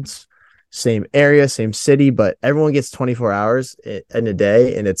households, same area, same city, but everyone gets 24 hours in a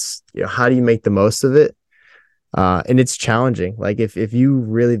day. And it's, how do you make the most of it? And it's challenging. Like if you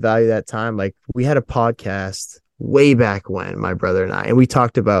really value that time, like we had a podcast way back when, my brother and I, and we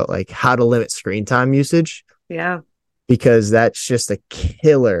talked about like how to limit screen time usage. Yeah. Because that's just a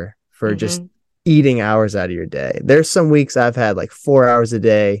killer for just eating hours out of your day. There's some weeks I've had like 4 hours a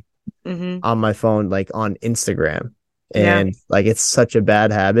day on my phone, like on Instagram. And like, it's such a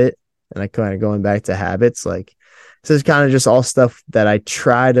bad habit. And I kind of going back to habits, like this is kind of just all stuff that I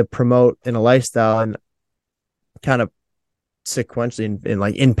try to promote in a lifestyle and kind of sequentially and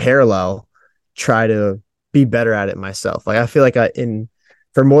like in parallel, try to be better at it myself. Like I feel like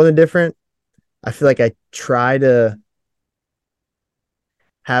for More Than Different, I feel like I try to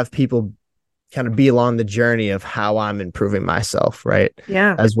have people kind of be along the journey of how I'm improving myself, right?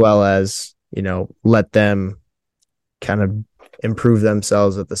 Yeah. As well as, let them kind of improve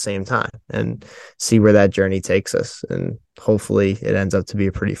themselves at the same time and see where that journey takes us. And hopefully it ends up to be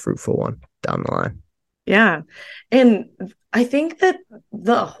a pretty fruitful one down the line. Yeah. And I think that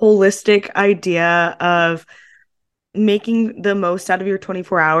the holistic idea of making the most out of your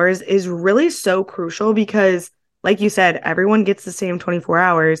 24 hours is really so crucial because, like you said, everyone gets the same 24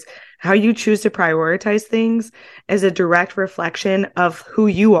 hours. How you choose to prioritize things is a direct reflection of who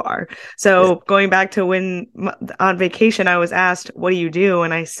you are. So going back to when on vacation, I was asked, what do you do?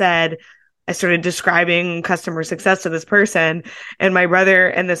 And I said, I started describing customer success to this person, and my brother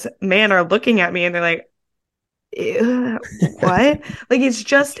and this man are looking at me and they're like, what? Like, it's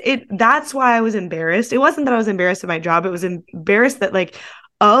just that's why I was embarrassed. It wasn't that I was embarrassed of my job. It was embarrassed that like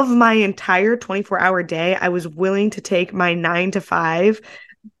of my entire 24-hour day, I was willing to take my 9 to 5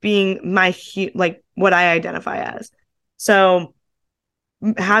 being my like what I identify as. So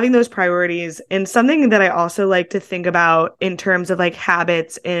having those priorities, and something that I also like to think about in terms of like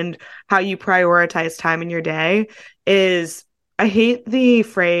habits and how you prioritize time in your day is, I hate the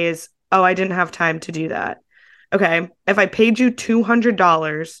phrase, oh, I didn't have time to do that. Okay, if I paid you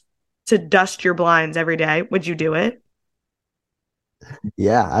 $200 to dust your blinds every day, would you do it?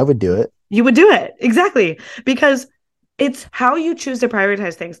 Yeah, I would do it. You would do it. Exactly. Because it's how you choose to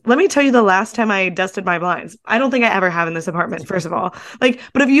prioritize things. Let me tell you the last time I dusted my blinds. I don't think I ever have in this apartment, first of all. Like,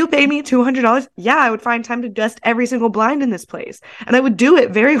 but if you paid me $200, yeah, I would find time to dust every single blind in this place. And I would do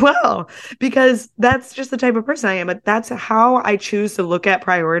it very well because that's just the type of person I am. But that's how I choose to look at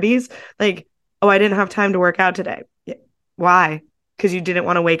priorities. Like, oh, I didn't have time to work out today. Why? Because you didn't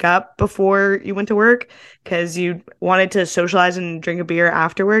want to wake up before you went to work, because you wanted to socialize and drink a beer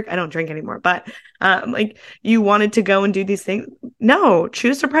after work. I don't drink anymore, but like you wanted to go and do these things. No,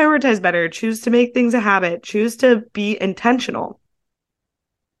 choose to prioritize better, choose to make things a habit, choose to be intentional.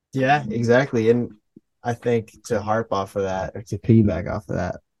 Yeah, exactly. And I think to harp off of that, or to piggyback off of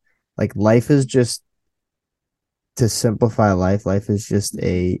that, like to simplify life is just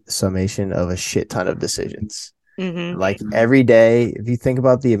a summation of a shit ton of decisions. Like every day, if you think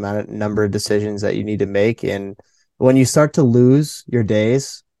about the number of decisions that you need to make, and when you start to lose your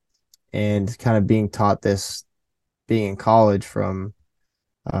days, and kind of being taught this, being in college from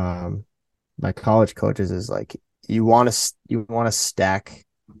my college coaches, is like you want to stack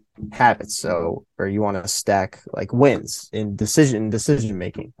habits, or you want to stack like wins in decision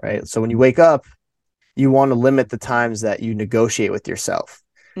making, right? So when you wake up, you want to limit the times that you negotiate with yourself,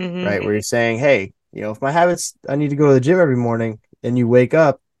 right? Where you're saying, hey, if my habits, I need to go to the gym every morning, and you wake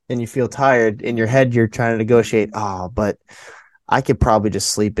up and you feel tired, in your head, you're trying to negotiate, but I could probably just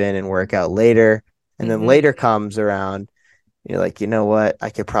sleep in and work out later. And then later comes around, you're like, you know what? I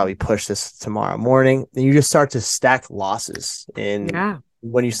could probably push this tomorrow morning. And you just start to stack losses. And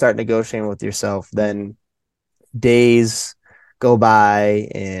when you start negotiating with yourself, then days go by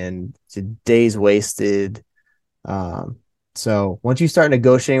and days wasted. So once you start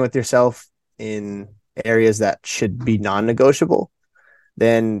negotiating with yourself in areas that should be non-negotiable,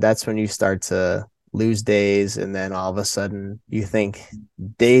 then that's when you start to lose days, and then all of a sudden you think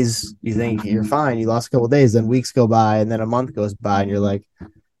you're fine, you lost a couple of days, then weeks go by, and then a month goes by, and you're like,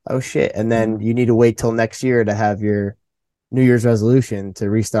 oh shit, and then you need to wait till next year to have your New Year's resolution to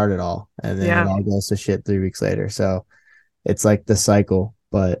restart it all, and then it Yeah. all goes to shit 3 weeks later. So it's like the cycle,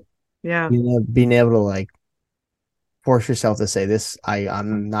 but Yeah. being able to like force yourself to say this,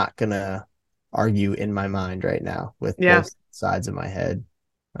 I'm not gonna argue in my mind right now with Yeah. both sides of my head.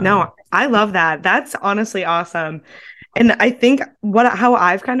 No, I love that. That's honestly awesome. And I think how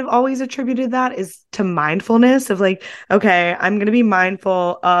I've kind of always attributed that is to mindfulness of like, okay, I'm going to be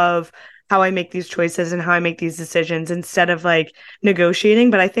mindful of how I make these choices and how I make these decisions instead of like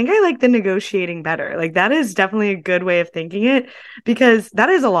negotiating. But I think I like the negotiating better. Like that is definitely a good way of thinking it because that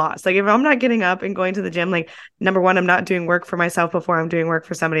is a loss. Like if I'm not getting up and going to the gym, like number one, I'm not doing work for myself before I'm doing work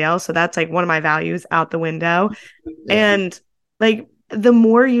for somebody else. So that's like one of my values out the window. Yeah. And like the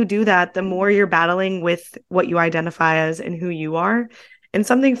more you do that, the more you're battling with what you identify as and who you are. And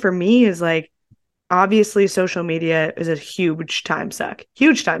something for me is like, obviously, social media is a huge time suck,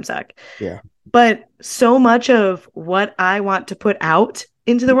 huge time suck. Yeah. But so much of what I want to put out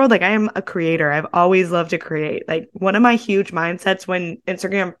into the world, like I am a creator. I've always loved to create. Like one of my huge mindsets when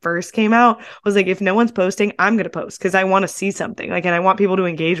Instagram first came out was like, if no one's posting, I'm going to post because I want to see something. Like, and I want people to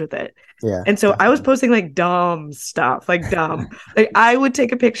engage with it. Yeah. And so I was posting like dumb stuff, like dumb. Like I would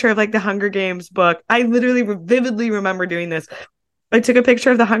take a picture of like the Hunger Games book. I literally vividly remember doing this. I took a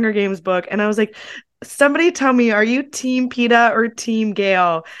picture of the Hunger Games book and I was like, somebody tell me, are you team PETA or team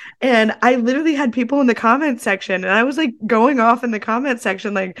Gale? And I literally had people in the comment section and I was like going off in the comment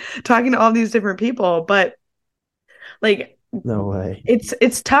section, like talking to all these different people. But like, No way.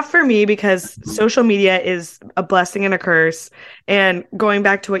 it's tough for me because social media is a blessing and a curse. And going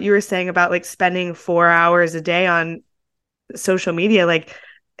back to what you were saying about like spending 4 hours a day on social media, like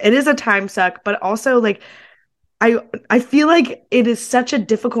it is a time suck, but also like I feel like it is such a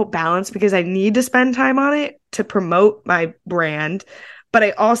difficult balance because I need to spend time on it to promote my brand, but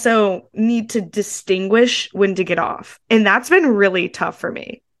I also need to distinguish when to get off. And that's been really tough for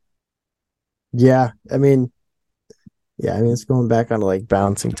me. Yeah. It's going back on like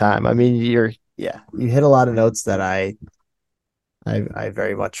balancing time. I mean, you hit a lot of notes that I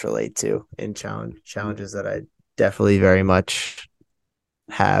very much relate to in challenges that I definitely very much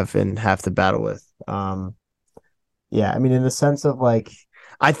have and have to battle with. Yeah, I mean, in the sense of like,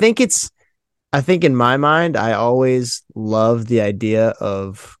 I think in my mind, I always love the idea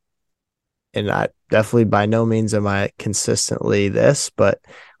of, and I definitely by no means am I consistently this, but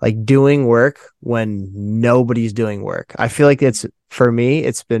like doing work when nobody's doing work. I feel like for me,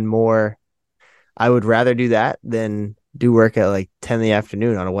 it's been more, I would rather do that than do work at like 10 in the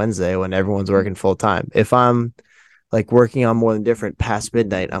afternoon on a Wednesday when everyone's working full time. If I'm like working on more than different past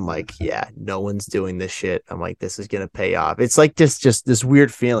midnight, I'm like, yeah, no one's doing this shit. I'm like, this is gonna pay off. It's like just this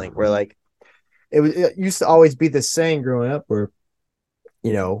weird feeling where like it used to always be this saying growing up where,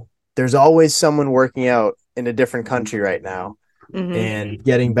 there's always someone working out in a different country right now and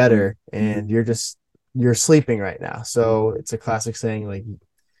getting better, and you're sleeping right now. So it's a classic saying like,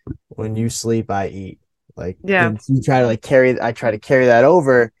 when you sleep, I eat. Like, Yeah. and you try to like I try to carry that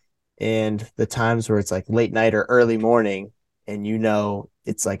over. And the times where it's like late night or early morning and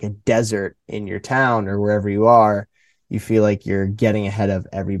it's like a desert in your town or wherever you are, you feel like you're getting ahead of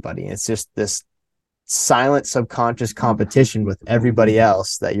everybody. And it's just this silent subconscious competition with everybody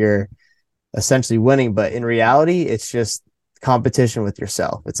else that you're essentially winning. But in reality, it's just competition with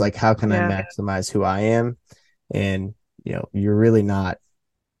yourself. It's like, how can I maximize who I am? And, you're really not,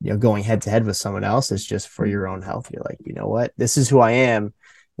 going head to head with someone else. It's just for your own health. You're like, you know what? This is who I am.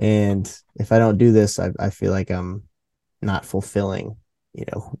 And if I don't do this, I feel like I'm not fulfilling,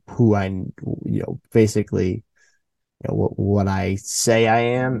 who I, basically, what I say I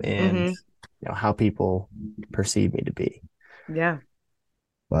am and, how people perceive me to be. Yeah.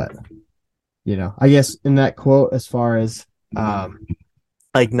 But, I guess in that quote, as far as,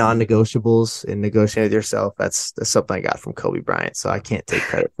 like non-negotiables and negotiating with yourself, that's something I got from Kobe Bryant. So I can't take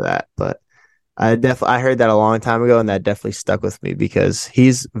credit for that, but I heard that a long time ago, and that definitely stuck with me because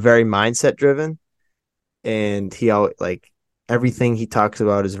he's very mindset driven, and he always like everything he talks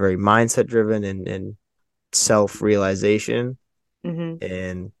about is very mindset driven and self realization,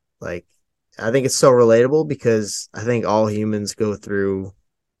 and like I think it's so relatable because I think all humans go through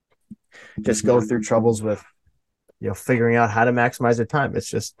troubles with figuring out how to maximize their time.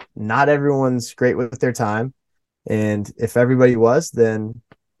 It's just not everyone's great with their time, and if everybody was, then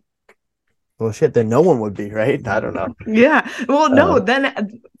well, shit, then no one would be, right? I don't know. Yeah. Well, no,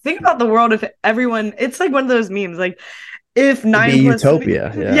 then think about the world if everyone, it's like one of those memes, like if It'd be 9 plus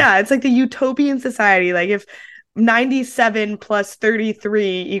utopia. Yeah. yeah, it's like the utopian society. Like if 97 plus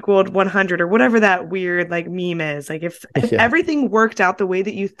 33 equaled 100 or whatever that weird like meme is. Like if Yeah. everything worked out the way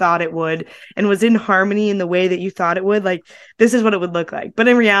that you thought it would and was in harmony in the way that you thought it would, like this is what it would look like. But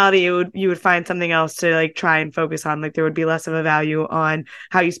in reality, you would find something else to like try and focus on. Like there would be less of a value on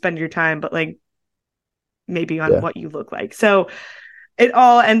how you spend your time, but like maybe on Yeah. what you look like. So it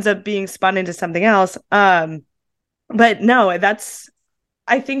all ends up being spun into something else. But no,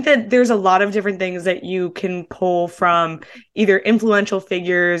 I think that there's a lot of different things that you can pull from either influential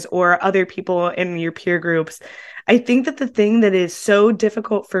figures or other people in your peer groups. I think that the thing that is so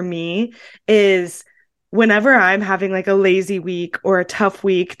difficult for me is whenever I'm having like a lazy week or a tough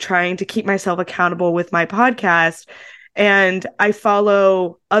week trying to keep myself accountable with my podcast, and I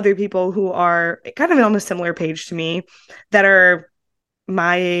follow other people who are kind of on a similar page to me that are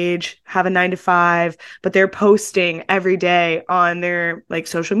my age, have a 9 to 5, but they're posting every day on their like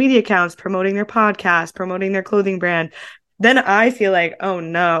social media accounts, promoting their podcast, promoting their clothing brand. Then I feel like, oh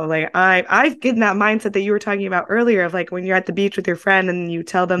no, like I get in that mindset that you were talking about earlier of like when you're at the beach with your friend and you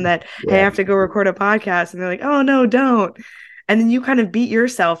tell them that, hey, I Yeah. have to go record a podcast, and they're like, oh no, don't. And then you kind of beat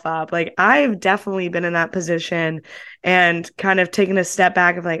yourself up. Like I've definitely been in that position and kind of taken a step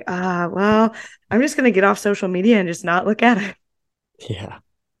back of like, well, I'm just gonna get off social media and just not look at it. Yeah.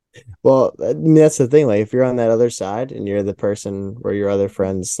 Well, I mean, that's the thing. Like, if you're on that other side and you're the person where your other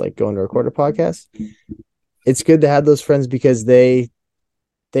friends like going to record a podcast, it's good to have those friends because they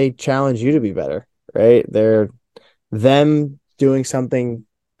challenge you to be better, right? They're them doing something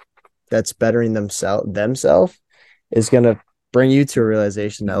that's bettering themselves is gonna bring you to a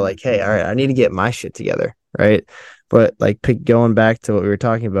realization that like, hey, all right, I need to get my shit together, right? But like going back to what we were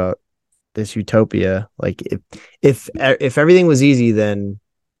talking about, this utopia, like if everything was easy, then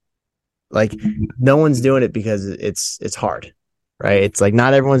like no one's doing it because it's hard, right? It's like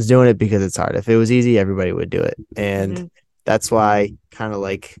not everyone's doing it because it's hard. If it was easy, everybody would do it. And that's why kind of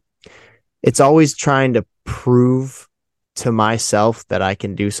like it's always trying to prove to myself that I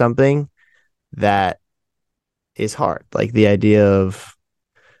can do something that is hard. Like the idea of,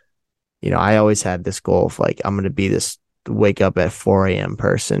 I always had this goal of like, I'm going to be this wake up at 4 a.m.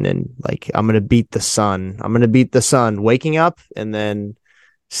 person and like, I'm going to beat the sun. I'm going to beat the sun, waking up and then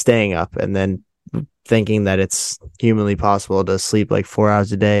staying up and then thinking that it's humanly possible to sleep like 4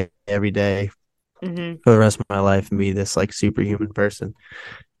 hours a day every day for the rest of my life and be this like superhuman person.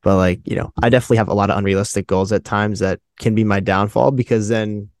 But like, I definitely have a lot of unrealistic goals at times that can be my downfall because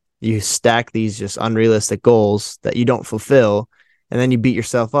then you stack these just unrealistic goals that you don't fulfill and then you beat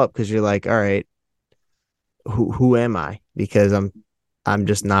yourself up because you're like, all right, who am I? Because I'm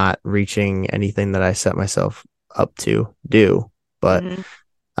just not reaching anything that I set myself up to do. But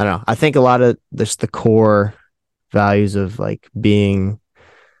I don't know. I think a lot of just the core values of like being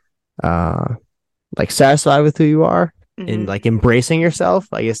like satisfied with who you are and like embracing yourself,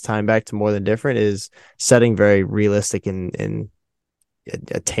 I guess tying back to more than different is setting very realistic and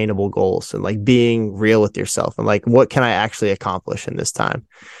attainable goals and like being real with yourself and like what can I actually accomplish in this time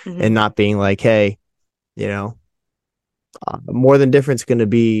and not being like, hey, more than different's going to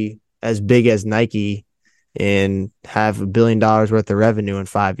be as big as Nike and have $1 billion worth of revenue in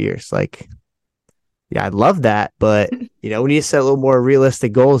 5 years. Like, yeah, I'd love that, but we need to set a little more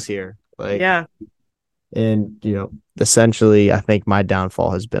realistic goals here. Like, yeah. And, essentially, I think my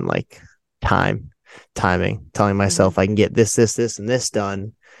downfall has been like timing, telling myself I can get this, and this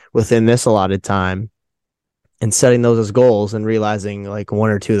done within this allotted time and setting those as goals and realizing like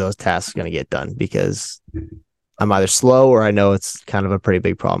one or two of those tasks are going to get done because I'm either slow or I know it's kind of a pretty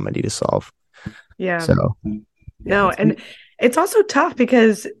big problem I need to solve. Yeah. So, no, and it's also tough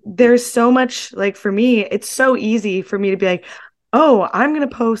because there's so much like for me, it's so easy for me to be like, oh, I'm going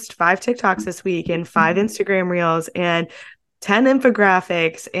to post 5 TikToks this week and 5 Instagram reels and 10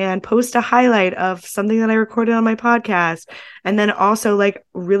 infographics and post a highlight of something that I recorded on my podcast. And then also like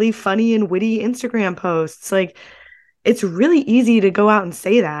really funny and witty Instagram posts. Like it's really easy to go out and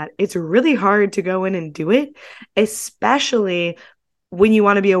say that. It's really hard to go in and do it, especially when you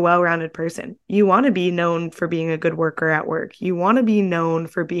want to be a well-rounded person. You want to be known for being a good worker at work. You want to be known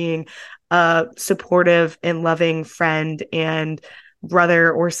for being a supportive and loving friend and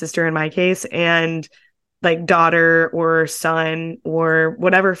brother or sister in my case, and like daughter or son or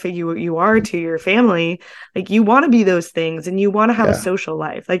whatever figure you are to your family. Like you want to be those things and you want to have a social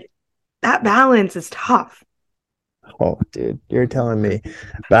life. Like that balance is tough. Oh, dude, you're telling me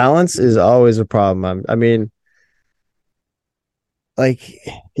balance is always a problem. I mean, like,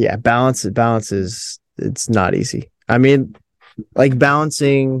 yeah, balance is it's not easy. I mean, like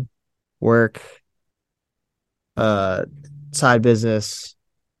balancing work uh side business,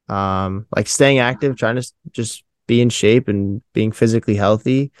 like staying active, trying to just be in shape and being physically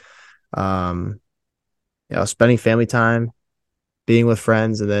healthy, um spending family time, being with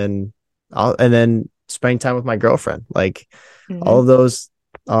friends, and then spending time with my girlfriend. Like all Mm-hmm. of those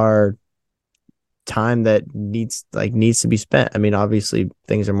are time that needs to be spent. I mean, obviously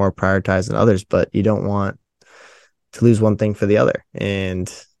things are more prioritized than others, but you don't want to lose one thing for the other. And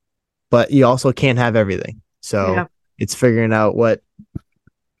but you also can't have everything. Yeah. So it's figuring out what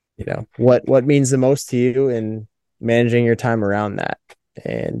means the most to you and managing your time around that.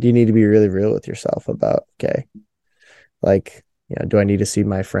 And you need to be really real with yourself about, okay, like, do I need to see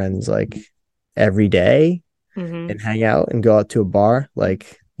my friends like every day Mm-hmm. and hang out and go out to a bar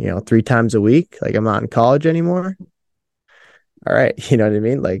like, 3 times a week? Like I'm not in college anymore. All right. You know what I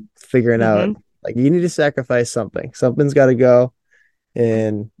mean? Like figuring out, Mm-hmm. like, you need to sacrifice something. Something's got to go.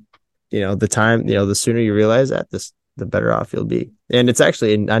 And, the sooner you realize that, the better off you'll be. And it's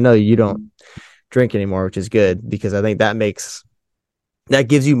actually, and I know you don't drink anymore, which is good because I think that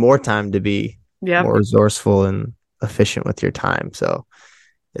gives you more time to be Yep. more resourceful and efficient with your time. So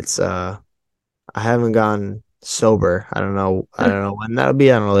it's, I haven't gone sober. I don't know when that'll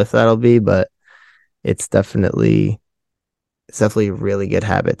be. I don't know if that'll be, but it's definitely a really good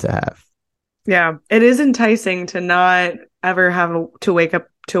habit to have. Yeah. It is enticing to not ever to wake up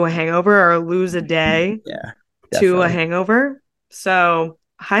to a hangover or lose a day Yeah, to a definitely. hangover. So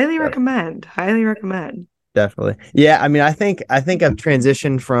highly Def- recommend. Highly recommend. Definitely. Yeah. I mean, I think I've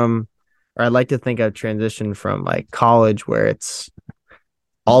transitioned from, or I'd like to think I've transitioned from like college where it's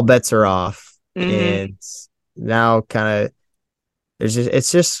all bets are off, Mm-hmm. and now kind of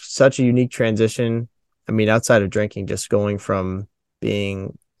it's just such a unique transition. I mean, outside of drinking, just going from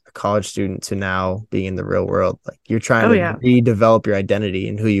being a college student to now being in the real world, like you're trying Oh to yeah. redevelop your identity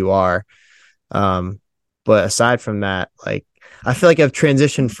and who you are. Um, but aside from that, like I feel like I've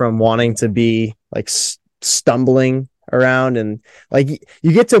transitioned from wanting to be like stumbling around, and like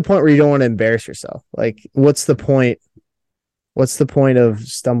you get to a point where you don't want to embarrass yourself. Like, what's the point? What's the point of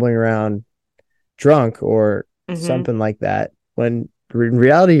stumbling around drunk or Mm-hmm. something like that when in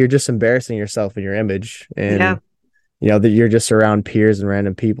reality you're just embarrassing yourself and your image, Yeah. and that you're just around peers and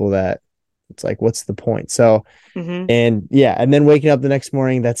random people that it's like, what's the point? So, Mm-hmm. and yeah, and then waking up the next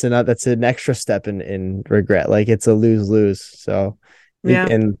morning, that's an extra step in regret. Like it's a lose-lose. So Yeah.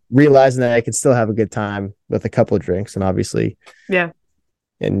 and realizing that I can still have a good time with a couple of drinks, and obviously Yeah.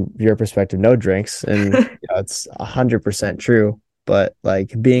 in your perspective, no drinks, and it's 100% true. But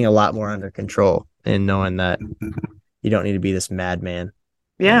like being a lot more under control and knowing that you don't need to be this madman.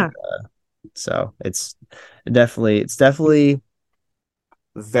 And Yeah. so it's definitely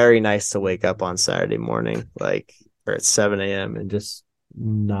very nice to wake up on Saturday morning, like, or at 7 a.m. and just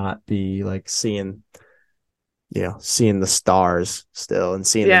not be like seeing the stars still and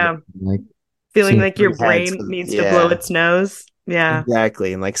seeing the moon, Yeah. like Feeling seeing like your three heads. brain needs to blow Yeah, its nose. Yeah.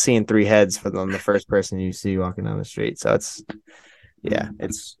 exactly. And like seeing three heads for them, the first person you see walking down the street. So it's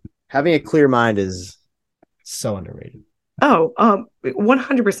having a clear mind is so underrated. Oh,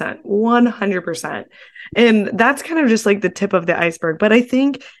 100%, 100%. And that's kind of just like the tip of the iceberg. But I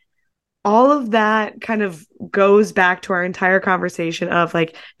think all of that kind of goes back to our entire conversation of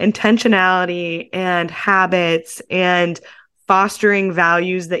like intentionality and habits and fostering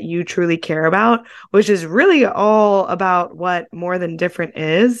values that you truly care about, which is really all about what More Than Different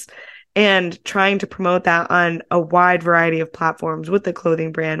is. And trying to promote that on a wide variety of platforms with the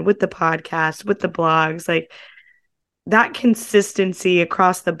clothing brand, with the podcast, with the blogs, like that consistency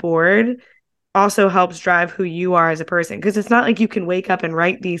across the board also helps drive who you are as a person. Because it's not like you can wake up and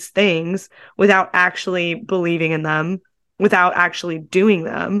write these things without actually believing in them, without actually doing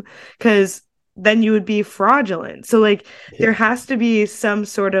them, because then you would be fraudulent. So, like, there Yeah. has to be some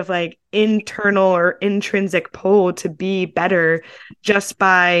sort of like internal or intrinsic pull to be better just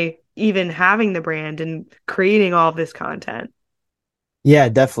by even having the brand and creating all of this content. Yeah,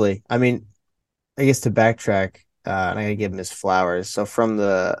 definitely. I mean, I guess to backtrack, and I gotta give him his flowers. So from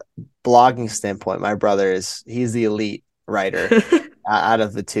the blogging standpoint, my brother he's the elite writer out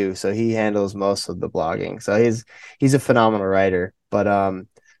of the two. So he handles most of the blogging. So he's a phenomenal writer. But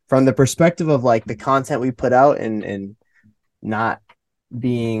from the perspective of like the content we put out and not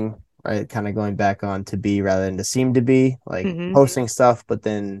being right, kind of going back on to be rather than to seem to be, like Hmm. posting stuff, but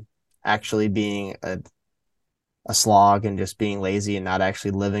then actually being a slog and just being lazy and not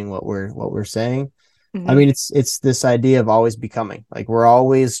actually living what we're saying. I Hmm. mean, it's this idea of always becoming. Like we're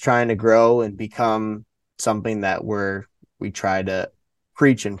always trying to grow and become something that we try to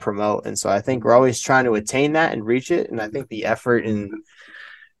preach and promote. And so I think we're always trying to attain that and reach it. And I think the effort in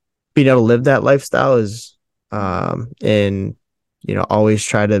being able to live that lifestyle is and always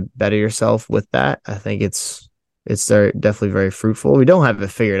try to better yourself with that. I think it's definitely very fruitful. We don't have it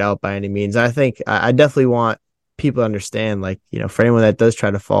figured out by any means. I think I definitely want people to understand, like, for anyone that does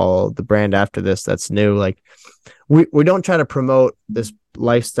try to follow the brand after this, that's new, like we don't try to promote this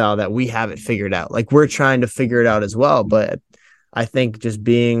lifestyle that we haven't figured out. Like, we're trying to figure it out as well. But I think just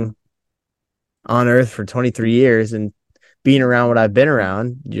being on earth for 23 years and being around what I've been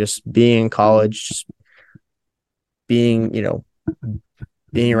around, just being in college, just being,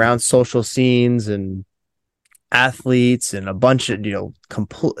 being around social scenes and athletes and a bunch of,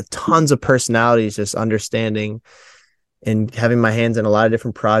 tons of personalities, just understanding and having my hands in a lot of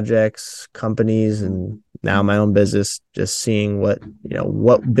different projects, companies, and now my own business, just seeing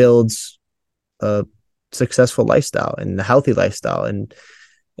what builds a successful lifestyle and a healthy lifestyle. And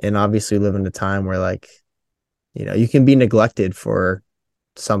obviously live in a time where, like, you can be neglected for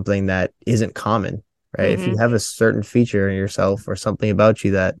something that isn't common, right? If you have a certain feature in yourself or something about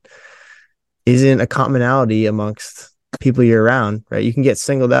you that isn't a commonality amongst people you're around, right, you can get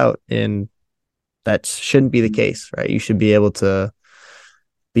singled out, and that shouldn't be the case, right? You should be able to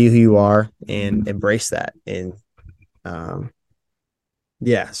be who you are and embrace that. And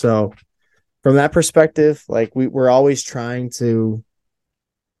yeah, so from that perspective, like, we're always trying to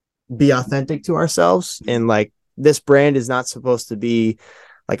be authentic to ourselves, and like, this brand is not supposed to be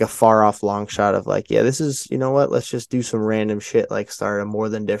like a far off long shot of like, yeah, this is, let's just do some random shit, like start a More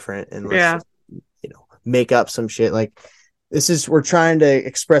Than Different, and let's just, make up some shit. Like, we're trying to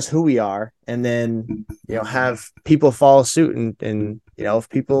express who we are, and then, have people follow suit, and if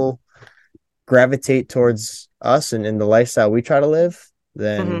people gravitate towards us and in the lifestyle we try to live,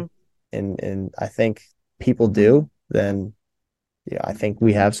 then and I think people do, then I think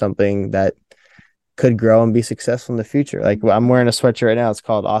we have something that could grow and be successful in the future. Like, I'm wearing a sweatshirt right now. It's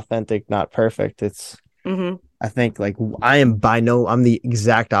called Authentic, Not Perfect. It's, I think, like, I'm the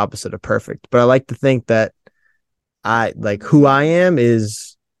exact opposite of perfect, but I like to think that who I am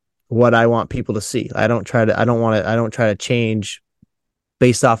is what I want people to see. I don't try to change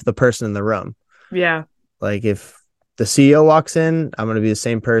based off the person in the room. Yeah. Like, if the CEO walks in, I'm going to be the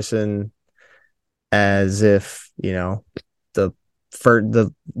same person as if, the for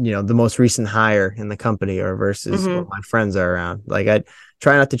the the most recent hire in the company, or versus what my friends are around. Like, I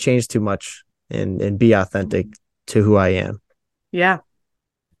try not to change too much, and be authentic to who I am. Yeah.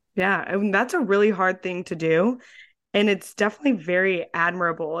 Yeah. And that's a really hard thing to do. And it's definitely very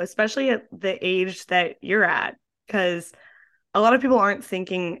admirable, especially at the age that you're at, because a lot of people aren't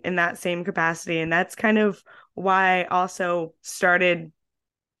thinking in that same capacity. And that's kind of why I also started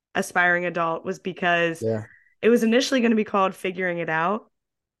Aspiring Adult, was because Yeah. it was initially going to be called Figuring It Out,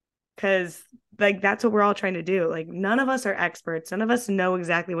 because like that's what we're all trying to do. Like, none of us are experts. None of us know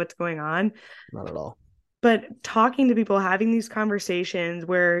exactly what's going on. Not at all. But talking to people, having these conversations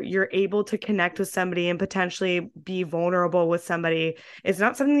where you're able to connect with somebody and potentially be vulnerable with somebody, is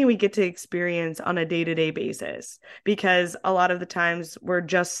not something that we get to experience on a day-to-day basis, because a lot of the times we're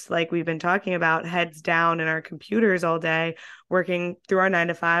just, like we've been talking about, heads down in our computers all day, working through our 9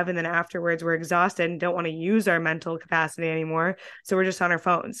 to 5, and then afterwards we're exhausted and don't want to use our mental capacity anymore, so we're just on our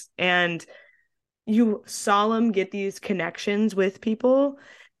phones. And you solemn get these connections with people,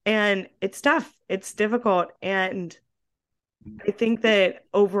 and it's tough, it's difficult. And I think that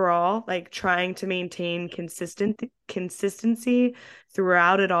overall, like, trying to maintain consistency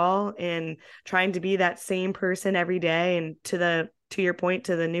throughout it all, and trying to be that same person every day, and to your point,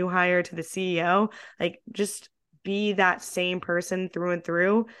 to the new hire, to the CEO, like, just be that same person through and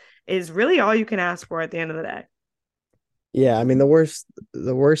through, is really all you can ask for at the end of the day. Yeah, I mean, the worst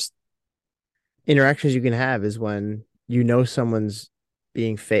interactions you can have is when someone's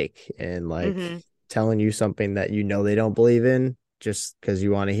being fake and, like, telling you something that they don't believe in just because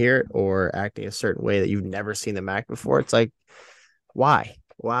you want to hear it, or acting a certain way that you've never seen them act before. It's like, why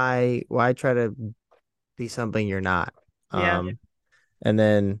try to be something you're not? Yeah. And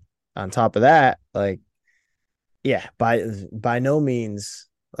then on top of that, like, yeah, by no means,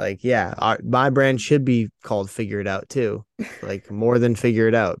 like, yeah, my brand should be called Figure It Out too, like, more than Figure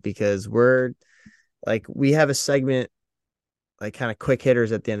It Out, because we have a segment, like, kind of quick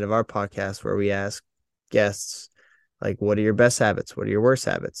hitters at the end of our podcast, where we ask guests, like, what are your best habits? What are your worst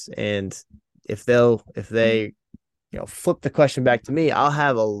habits? And if they flip the question back to me, I'll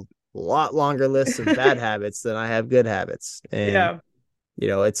have a lot longer list of bad habits than I have good habits. And Yeah.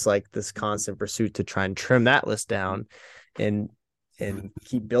 it's like this constant pursuit to try and trim that list down, and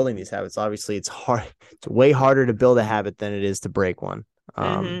keep building these habits. Obviously, it's hard. It's way harder to build a habit than it is to break one.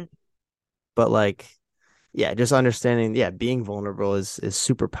 But, like, yeah, just understanding, yeah, being vulnerable is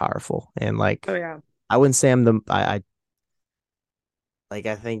super powerful. And, like, Oh yeah. I wouldn't say I'm the I like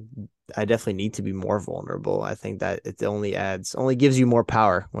I think I definitely need to be more vulnerable. I think that it only gives you more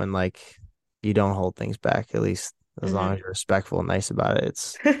power when like you don't hold things back, at least as long as you're respectful and nice about it.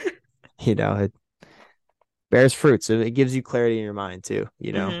 It's it bears fruits. It gives you clarity in your mind too,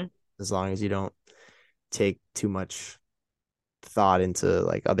 as long as you don't take too much thought into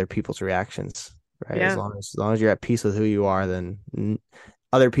like other people's reactions, right? Yeah. As long as you're at peace with who you are, then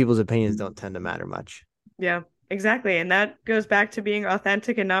other people's opinions don't tend to matter much. Yeah, exactly. And that goes back to being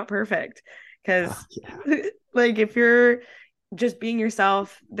authentic and not perfect. Because, Yeah. like, if you're just being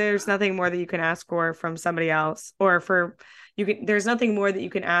yourself, there's nothing more that you can ask for from somebody else, or there's nothing more that you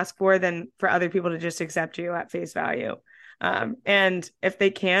can ask for than for other people to just accept you at face value. And if they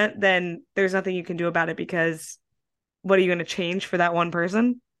can't, then there's nothing you can do about it, because what are you going to change for that one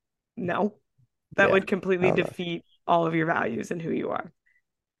person? No, that Yeah. would completely defeat all of your values and who you are.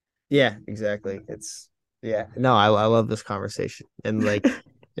 Yeah, exactly. Yeah. No, I love this conversation. And like,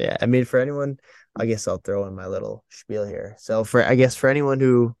 yeah, I mean, for anyone, I guess I'll throw in my little spiel here. So for anyone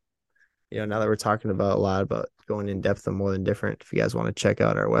who, now that we're talking about a lot about going in depth on more than different, if you guys want to check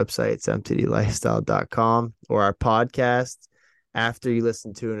out our website, it's mtdlifestyle.com, or our podcast. After you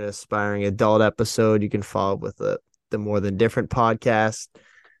listen to an aspiring adult episode, you can follow up with the More Than Different podcast,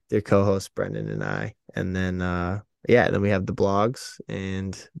 their co-hosts Brendan and I. And then then we have the blogs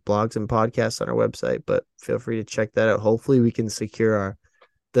and podcasts on our website, but feel free to check that out. Hopefully we can secure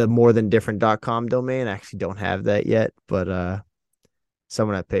the morethandifferent.com domain. I actually don't have that yet, but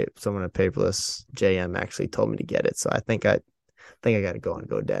someone at Paperless JM actually told me to get it. So I think I got to go on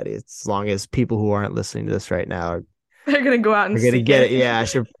GoDaddy. As long as people who aren't listening to this right now They're going to go out and are going to seek get it. it. Yeah,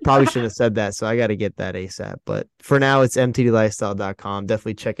 shouldn't have said that. So I got to get that ASAP. But for now, it's mtdlifestyle.com.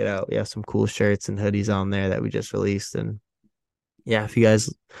 Definitely check it out. We have some cool shirts and hoodies on there that we just released. And yeah, if you guys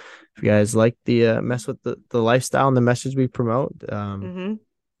like the mess with the lifestyle and the message we promote,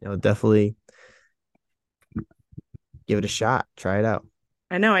 definitely give it a shot. Try it out.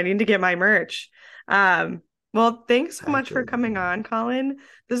 I know I need to get my merch. Well, thanks so much for coming on, Colin.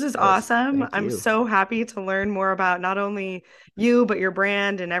 This is awesome. Thank I'm you. so happy to learn more about not only you, but your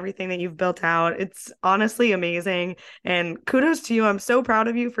brand and everything that you've built out. It's honestly amazing. And kudos to you. I'm so proud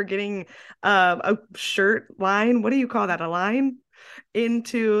of you for getting a shirt line. What do you call that? A line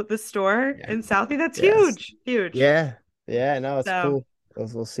into the store in Southie? That's huge. Huge. Yeah. Yeah. No, it's cool.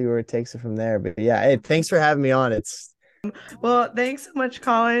 We'll see where it takes it from there. But yeah, hey, thanks for having me on. Well, thanks so much,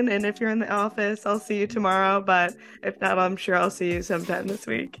 Colin. And if you're in the office, I'll see you tomorrow. But if not, I'm sure I'll see you sometime this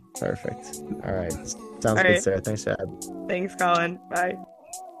week. Perfect. All right. Sounds good, Sarah. Thanks for having me. Thanks, Colin. Bye.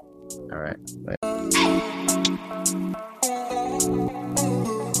 All right. Bye.